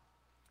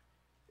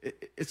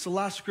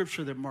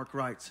scripture that Mark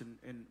writes,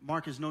 and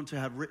Mark is known to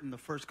have written the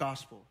first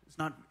gospel.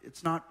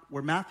 It's not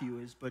where Matthew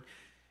is, but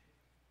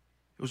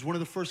it was one of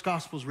the first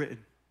gospels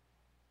written.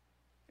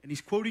 And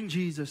he's quoting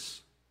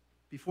Jesus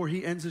before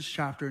he ends his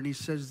chapter, and he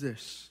says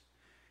this.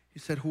 He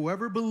said,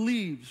 whoever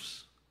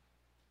believes,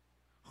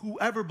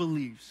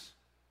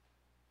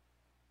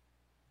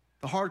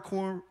 the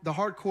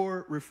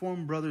hardcore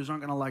Reformed brothers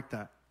aren't going to like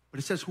that.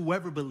 But it says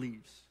whoever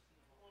believes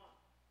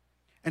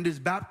and is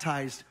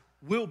baptized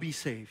will be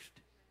saved.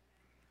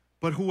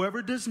 But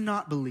whoever does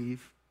not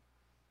believe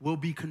will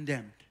be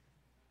condemned.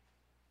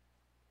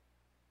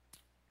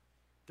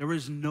 There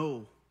is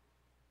no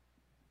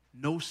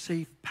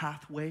safe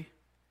pathway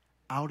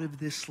out of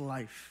this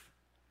life.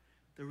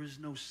 There is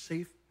no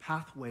safe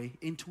pathway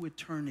into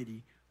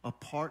eternity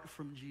apart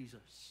from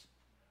Jesus.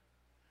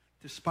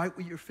 Despite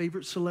what your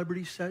favorite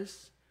celebrity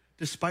says,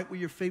 despite what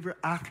your favorite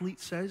athlete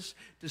says,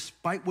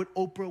 despite what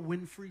Oprah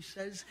Winfrey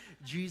says,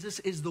 Jesus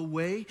is the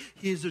way,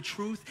 He is the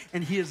truth,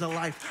 and He is the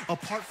life.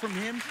 Apart from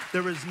Him,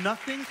 there is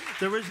nothing,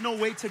 there is no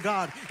way to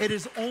God. It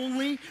is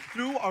only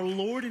through our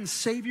Lord and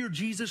Savior,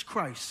 Jesus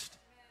Christ.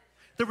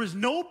 There is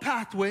no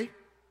pathway,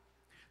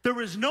 there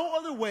is no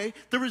other way,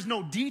 there is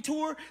no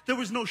detour, there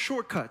is no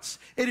shortcuts.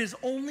 It is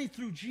only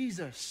through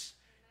Jesus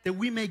that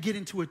we may get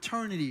into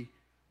eternity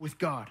with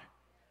God.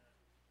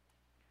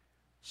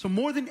 So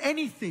more than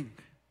anything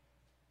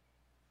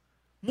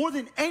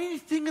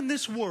in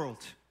this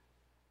world,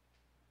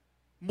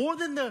 more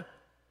than the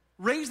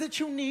raise that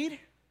you need,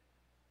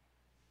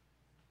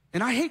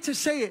 and I hate to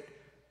say it,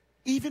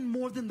 even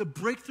more than the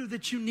breakthrough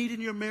that you need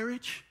in your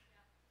marriage,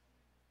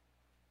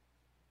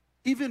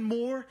 even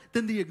more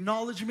than the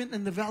acknowledgement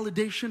and the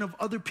validation of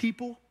other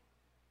people,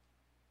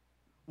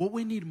 what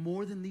we need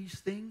more than these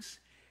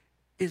things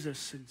is a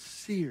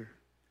sincere,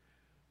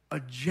 a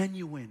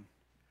genuine,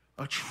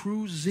 a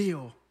true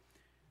zeal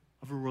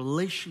of a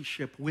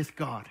relationship with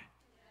God.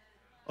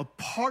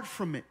 Apart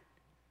from it,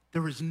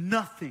 there is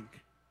nothing.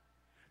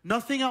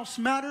 Nothing else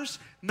matters.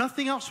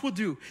 Nothing else will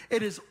do.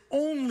 It is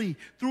only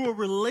through a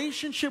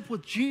relationship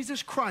with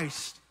Jesus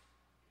Christ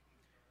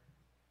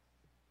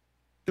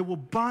that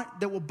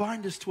will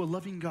bind us to a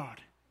loving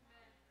God.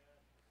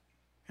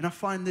 And I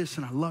find this,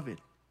 and I love it,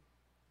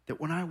 that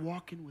when I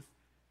walk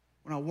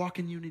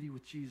in unity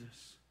with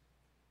Jesus,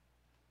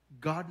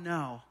 God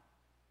now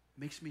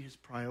makes me his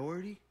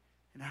priority,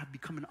 and I have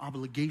become an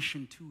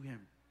obligation to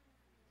him.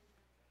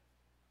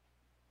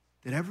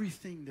 That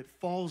everything that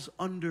falls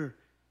under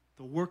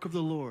the work of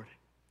the Lord,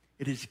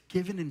 it is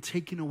given and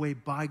taken away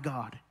by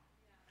God.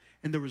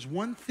 And there is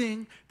one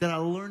thing that I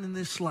learned in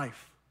this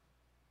life.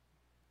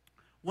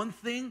 One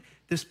thing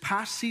this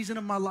past season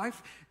of my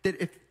life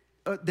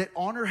that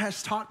honor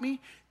has taught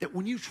me, that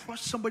when you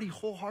trust somebody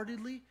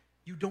wholeheartedly,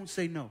 you don't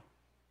say no.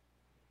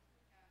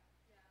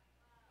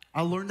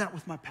 I learned that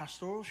with my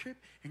pastoralship,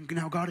 and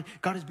now God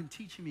has been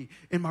teaching me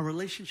in my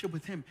relationship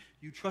with him.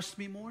 You trust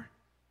me more?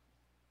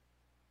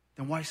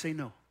 Then why say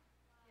no?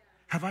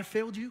 Have I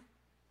failed you?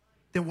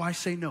 Then why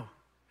say no?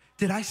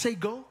 Did I say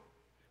go?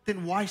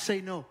 Then why say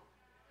no?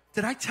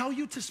 Did I tell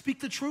you to speak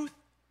the truth?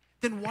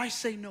 Then why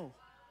say no?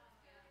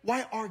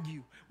 Why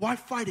argue? Why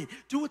fight it?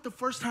 Do it the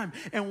first time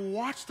and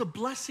watch the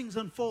blessings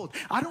unfold.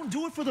 I don't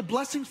do it for the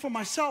blessings for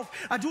myself.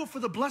 I do it for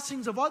the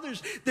blessings of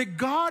others, that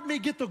God may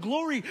get the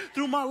glory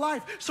through my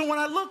life. So when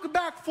I look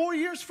back 4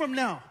 years from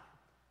now,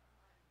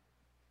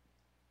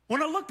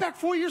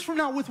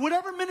 with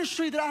whatever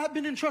ministry that I have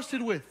been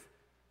entrusted with,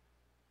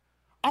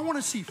 I want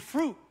to see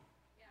fruit.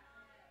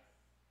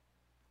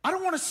 I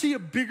don't want to see a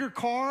bigger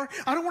car.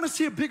 I don't want to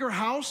see a bigger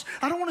house.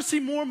 I don't want to see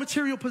more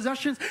material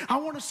possessions. I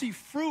want to see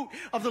fruit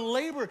of the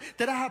labor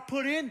that I have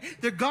put in,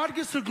 that God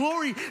gets the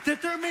glory,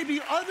 that there may be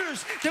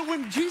others, that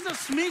when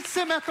Jesus meets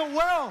them at the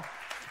well,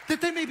 that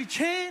they may be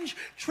changed,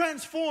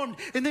 transformed,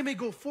 and they may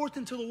go forth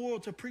into the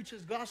world to preach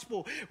his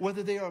gospel,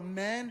 whether they are a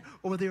man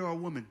or whether they are a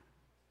woman.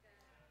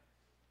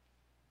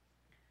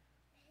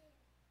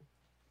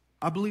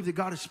 I believe that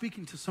God is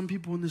speaking to some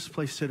people in this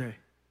place today,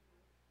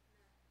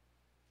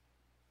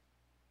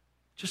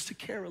 just to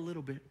care a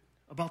little bit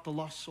about the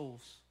lost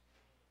souls.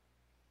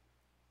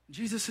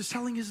 Jesus is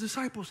telling his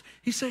disciples,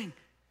 he's saying,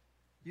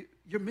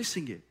 you're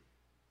missing it.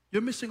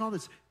 You're missing all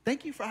this.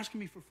 Thank you for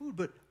asking me for food,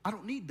 but I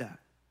don't need that.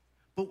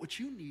 But what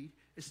you need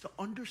is to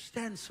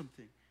understand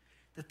something,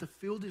 that the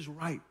field is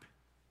ripe.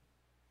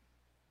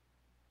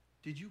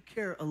 Did you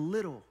care a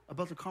little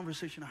about the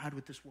conversation I had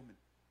with this woman?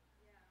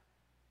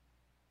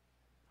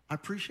 I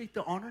appreciate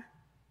the honor.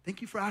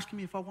 Thank you for asking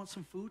me if I want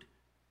some food.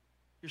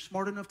 You're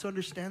smart enough to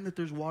understand that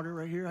there's water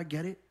right here. I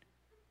get it.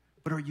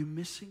 But are you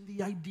missing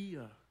the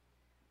idea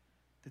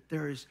that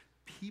there is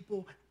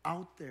people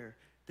out there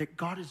that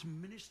God is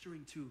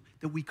ministering to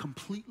that we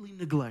completely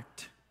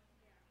neglect?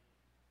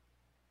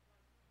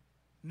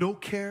 No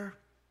care,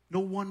 no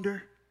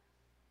wonder.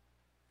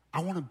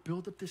 I want to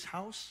build up this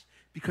house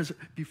because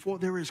before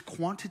there is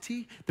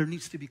quantity, there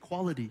needs to be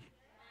quality.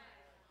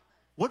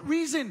 What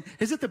reason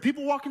is it that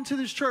people walk into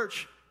this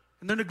church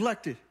and they're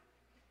neglected?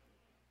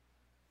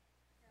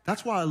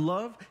 That's why I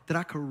love that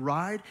I can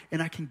ride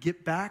and I can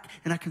get back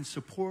and I can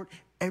support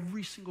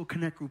every single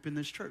connect group in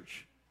this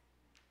church.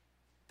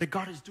 That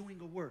God is doing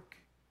a work.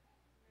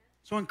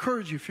 So I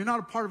encourage you, if you're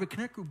not a part of a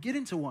connect group, get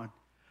into one.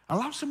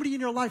 Allow somebody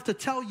in your life to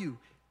tell you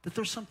that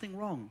there's something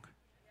wrong.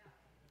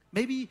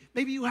 Maybe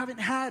you haven't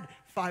had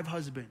 5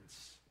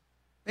 husbands.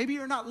 Maybe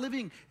you're not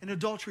living in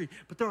adultery,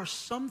 but there are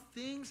some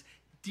things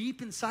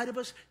deep inside of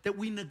us that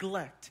we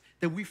neglect,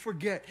 that we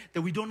forget,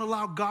 that we don't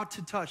allow God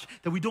to touch,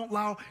 that we don't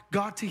allow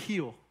God to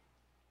heal,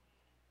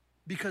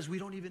 because we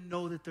don't even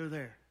know that they're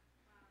there.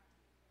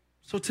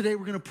 So today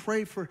we're going to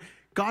pray for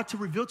God to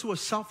reveal to us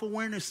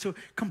self-awareness, to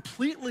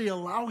completely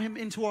allow him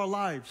into our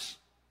lives.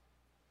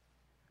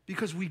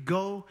 Because we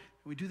go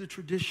and we do the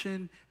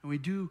tradition and we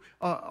do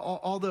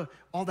all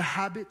the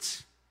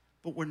habits,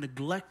 but we're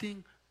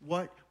neglecting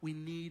what we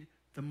need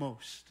the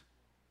most.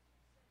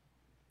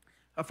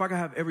 If I could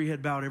have every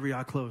head bowed, every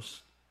eye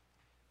closed.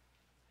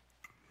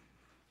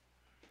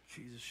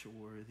 Jesus, you're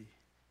worthy.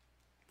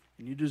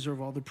 And you deserve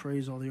all the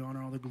praise, all the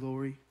honor, all the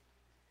glory.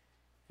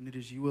 And it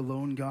is you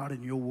alone, God,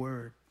 and your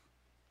word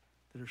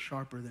that are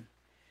sharper than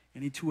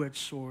any two-edged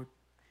sword.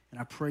 And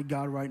I pray,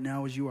 God, right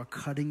now, as you are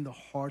cutting the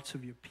hearts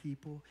of your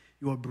people,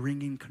 you are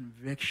bringing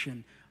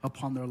conviction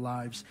upon their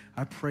lives.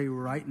 I pray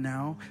right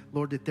now,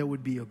 Lord, that there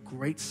would be a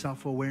great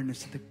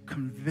self-awareness, that the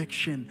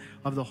conviction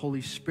of the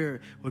Holy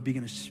Spirit would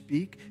begin to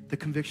speak. The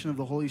conviction of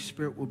the Holy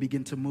Spirit will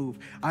begin to move.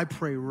 I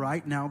pray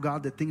right now,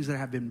 God, that things that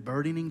have been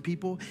burdening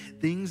people,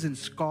 things and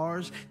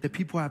scars that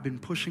people have been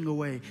pushing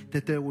away,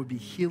 that there would be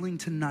healing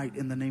tonight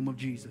in the name of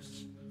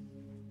Jesus.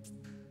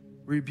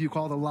 Rebuke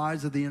all the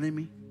lies of the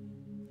enemy.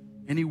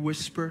 Any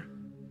whisper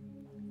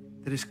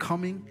that is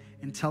coming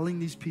and telling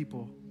these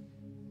people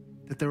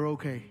that they're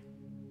okay.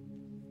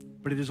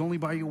 But it is only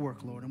by your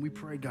work, Lord. And we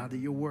pray, God, that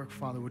your work,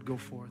 Father, would go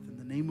forth in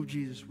the name name of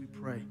Jesus, we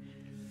pray.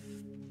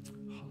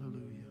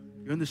 Hallelujah.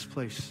 You're in this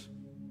place.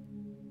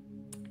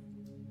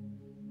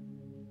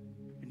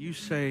 And you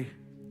say,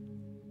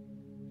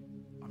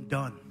 I'm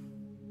done.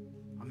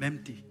 I'm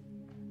empty.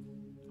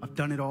 I've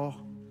done it all.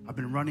 I've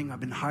been running. I've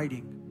been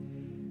hiding.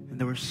 And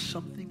there was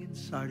something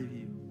inside of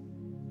you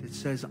that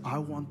says, I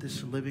want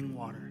this living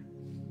water.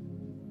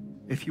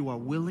 If you are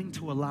willing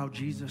to allow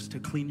Jesus to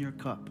clean your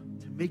cup,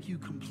 to make you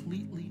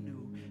completely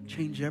new,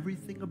 change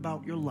everything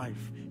about your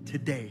life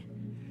today,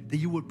 that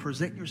you would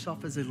present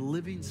yourself as a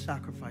living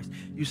sacrifice.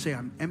 You say,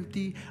 I'm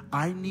empty.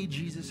 I need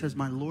Jesus as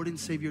my Lord and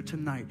Savior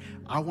tonight.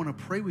 I want to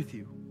pray with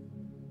you.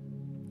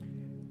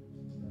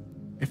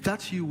 If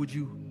that's you, would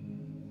you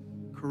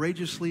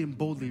courageously and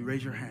boldly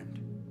raise your hand?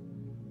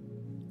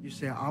 You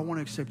say, I want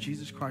to accept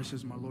Jesus Christ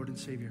as my Lord and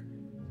Savior.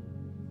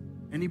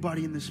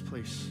 Anybody in this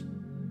place,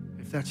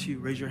 if that's you,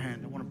 raise your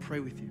hand. I want to pray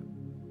with you.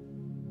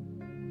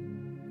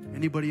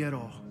 Anybody at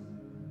all?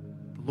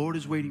 The Lord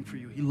is waiting for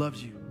you. He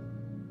loves you.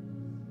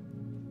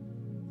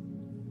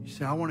 You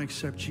say, I want to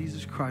accept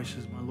Jesus Christ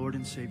as my Lord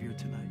and Savior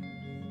tonight.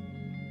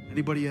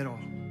 Anybody at all?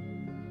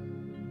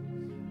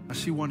 I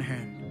see one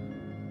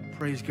hand.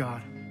 Praise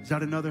God. Is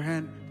that another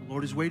hand? The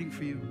Lord is waiting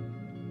for you.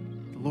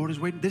 The Lord is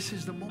waiting. This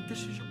is the moment.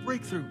 This is your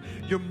breakthrough.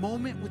 Your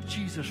moment with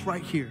Jesus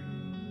right here.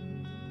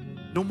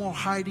 No more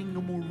hiding.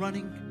 No more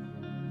running.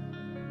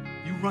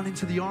 You run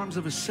into the arms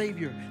of a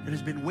Savior that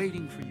has been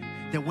waiting for you,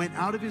 that went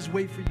out of His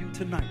way for you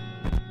tonight.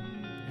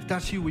 If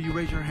that's you, will you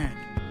raise your hand?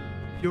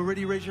 If you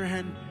already raised your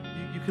hand,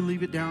 you can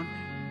leave it down.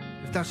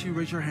 If that's you,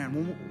 raise your hand.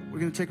 We're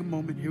going to take a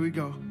moment. Here we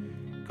go.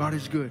 God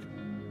is good.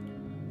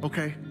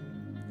 Okay.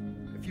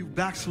 If you've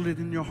backslid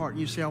in your heart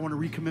and you say, I want to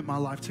recommit my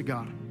life to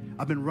God.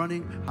 I've been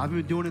running. I haven't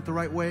been doing it the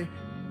right way.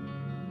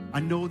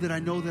 I know that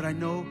I'm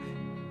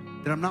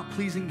not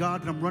pleasing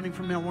God, that I'm running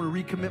from Him. I want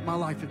to recommit my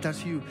life. If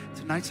that's you,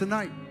 tonight's the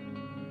night.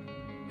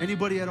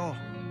 Anybody at all?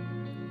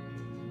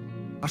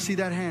 I see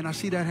that hand. I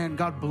see that hand.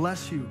 God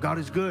bless you. God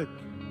is good.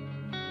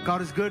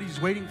 God is good.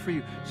 He's waiting for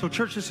you. So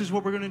church, this is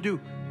what we're going to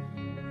do.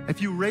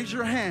 If you raise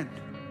your hand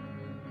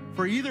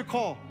for either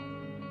call,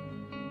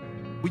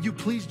 would you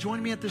please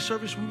join me at this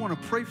service? We want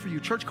to pray for you.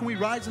 Church, can we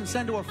rise and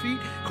stand to our feet?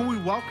 Can we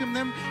welcome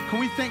them? Can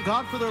we thank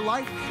God for their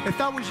life? If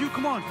that was you,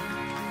 come on.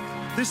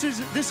 This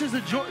is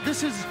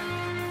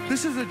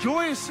a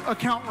joyous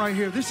account right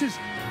here. This is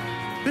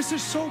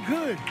so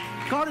good.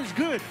 God is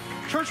good.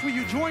 Church, will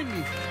you join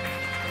me?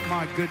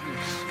 My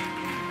goodness.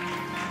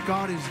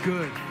 God is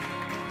good.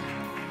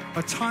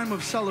 A time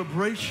of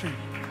celebration.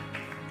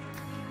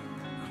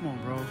 Come on,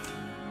 bro.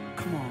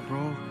 Come on,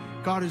 bro.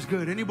 God is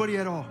good. Anybody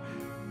at all?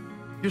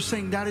 You're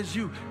saying that is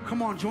you.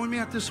 Come on, join me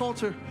at this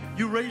altar.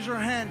 You raise your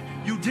hand.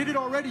 You did it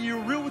already.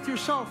 You're real with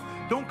yourself.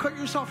 Don't cut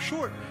yourself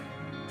short.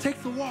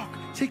 Take the walk.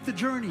 Take the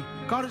journey.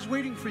 God is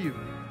waiting for you.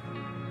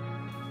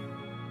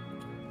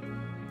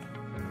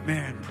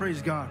 Man,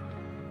 praise God.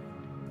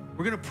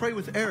 We're going to pray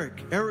with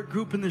Eric. Eric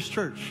grew up in this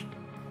church.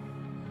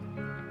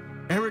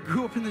 Eric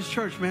grew up in this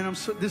church, man.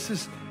 This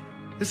is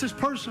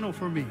personal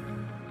for me.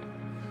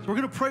 So we're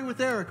going to pray with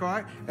Eric, all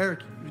right?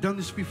 Eric, you've done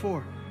this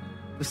before.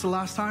 This is the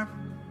last time?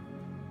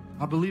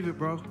 I believe it,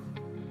 bro.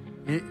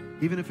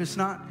 Even if it's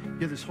not,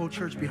 you have this whole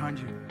church behind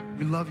you.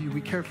 We love you.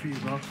 We care for you,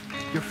 bro.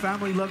 Your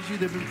family loves you.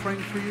 They've been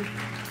praying for you.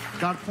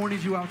 God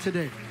pointed you out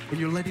today, and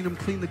you're letting them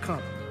clean the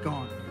cup.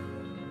 Gone.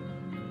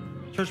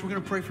 Church, we're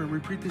going to pray for him.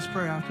 Repeat this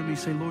prayer after me.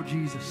 Say, Lord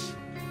Jesus,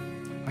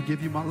 I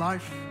give you my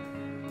life.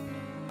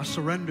 I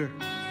surrender.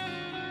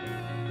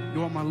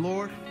 You are my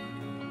Lord.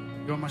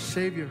 You are my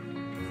Savior.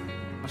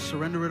 I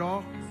surrender it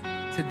all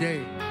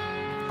today.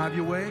 Have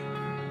your way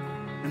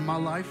in my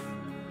life.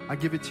 I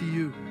give it to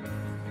you.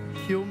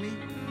 Heal me.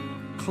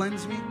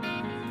 Cleanse me.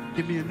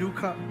 Give me a new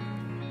cup.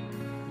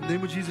 In the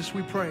name of Jesus,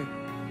 we pray.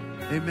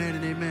 Amen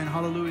and amen.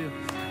 Hallelujah.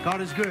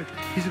 God is good.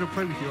 He's going to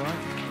pray with you, all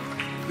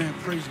right? Man,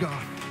 praise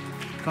God.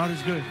 God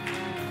is good.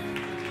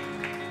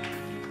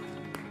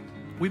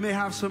 We may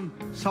have some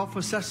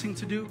self-assessing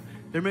to do.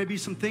 There may be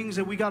some things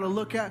that we got to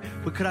look at.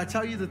 But could I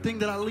tell you the thing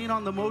that I lean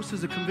on the most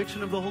is the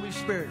conviction of the Holy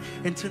Spirit.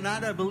 And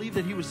tonight I believe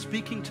that He was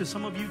speaking to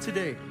some of you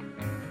today.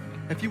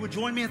 If you would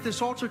join me at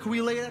this altar, can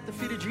we lay it at the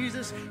feet of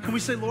Jesus? Can we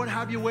say, Lord,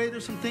 have your way.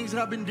 There's some things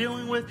that I've been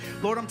dealing with.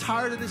 Lord, I'm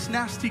tired of this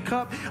nasty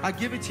cup. I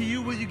give it to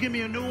you. Will you give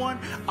me a new one?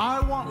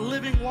 I want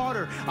living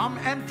water. I'm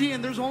empty,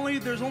 and there's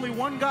only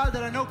one God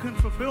that I know can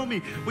fulfill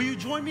me. Will you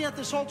join me at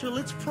this altar?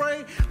 Let's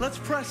pray. Let's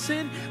press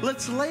in.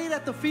 Let's lay it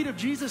at the feet of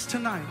Jesus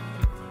tonight.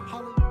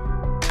 Hallelujah.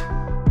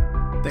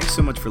 Thanks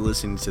so much for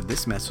listening to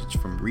this message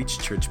from Reach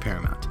Church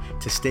Paramount.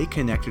 To stay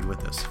connected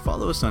with us,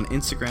 follow us on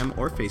Instagram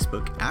or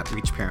Facebook at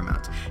Reach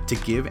Paramount. To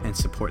give and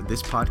support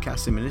this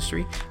podcast and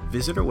ministry,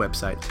 visit our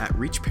website at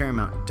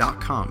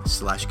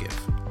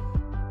reachparamount.com/give.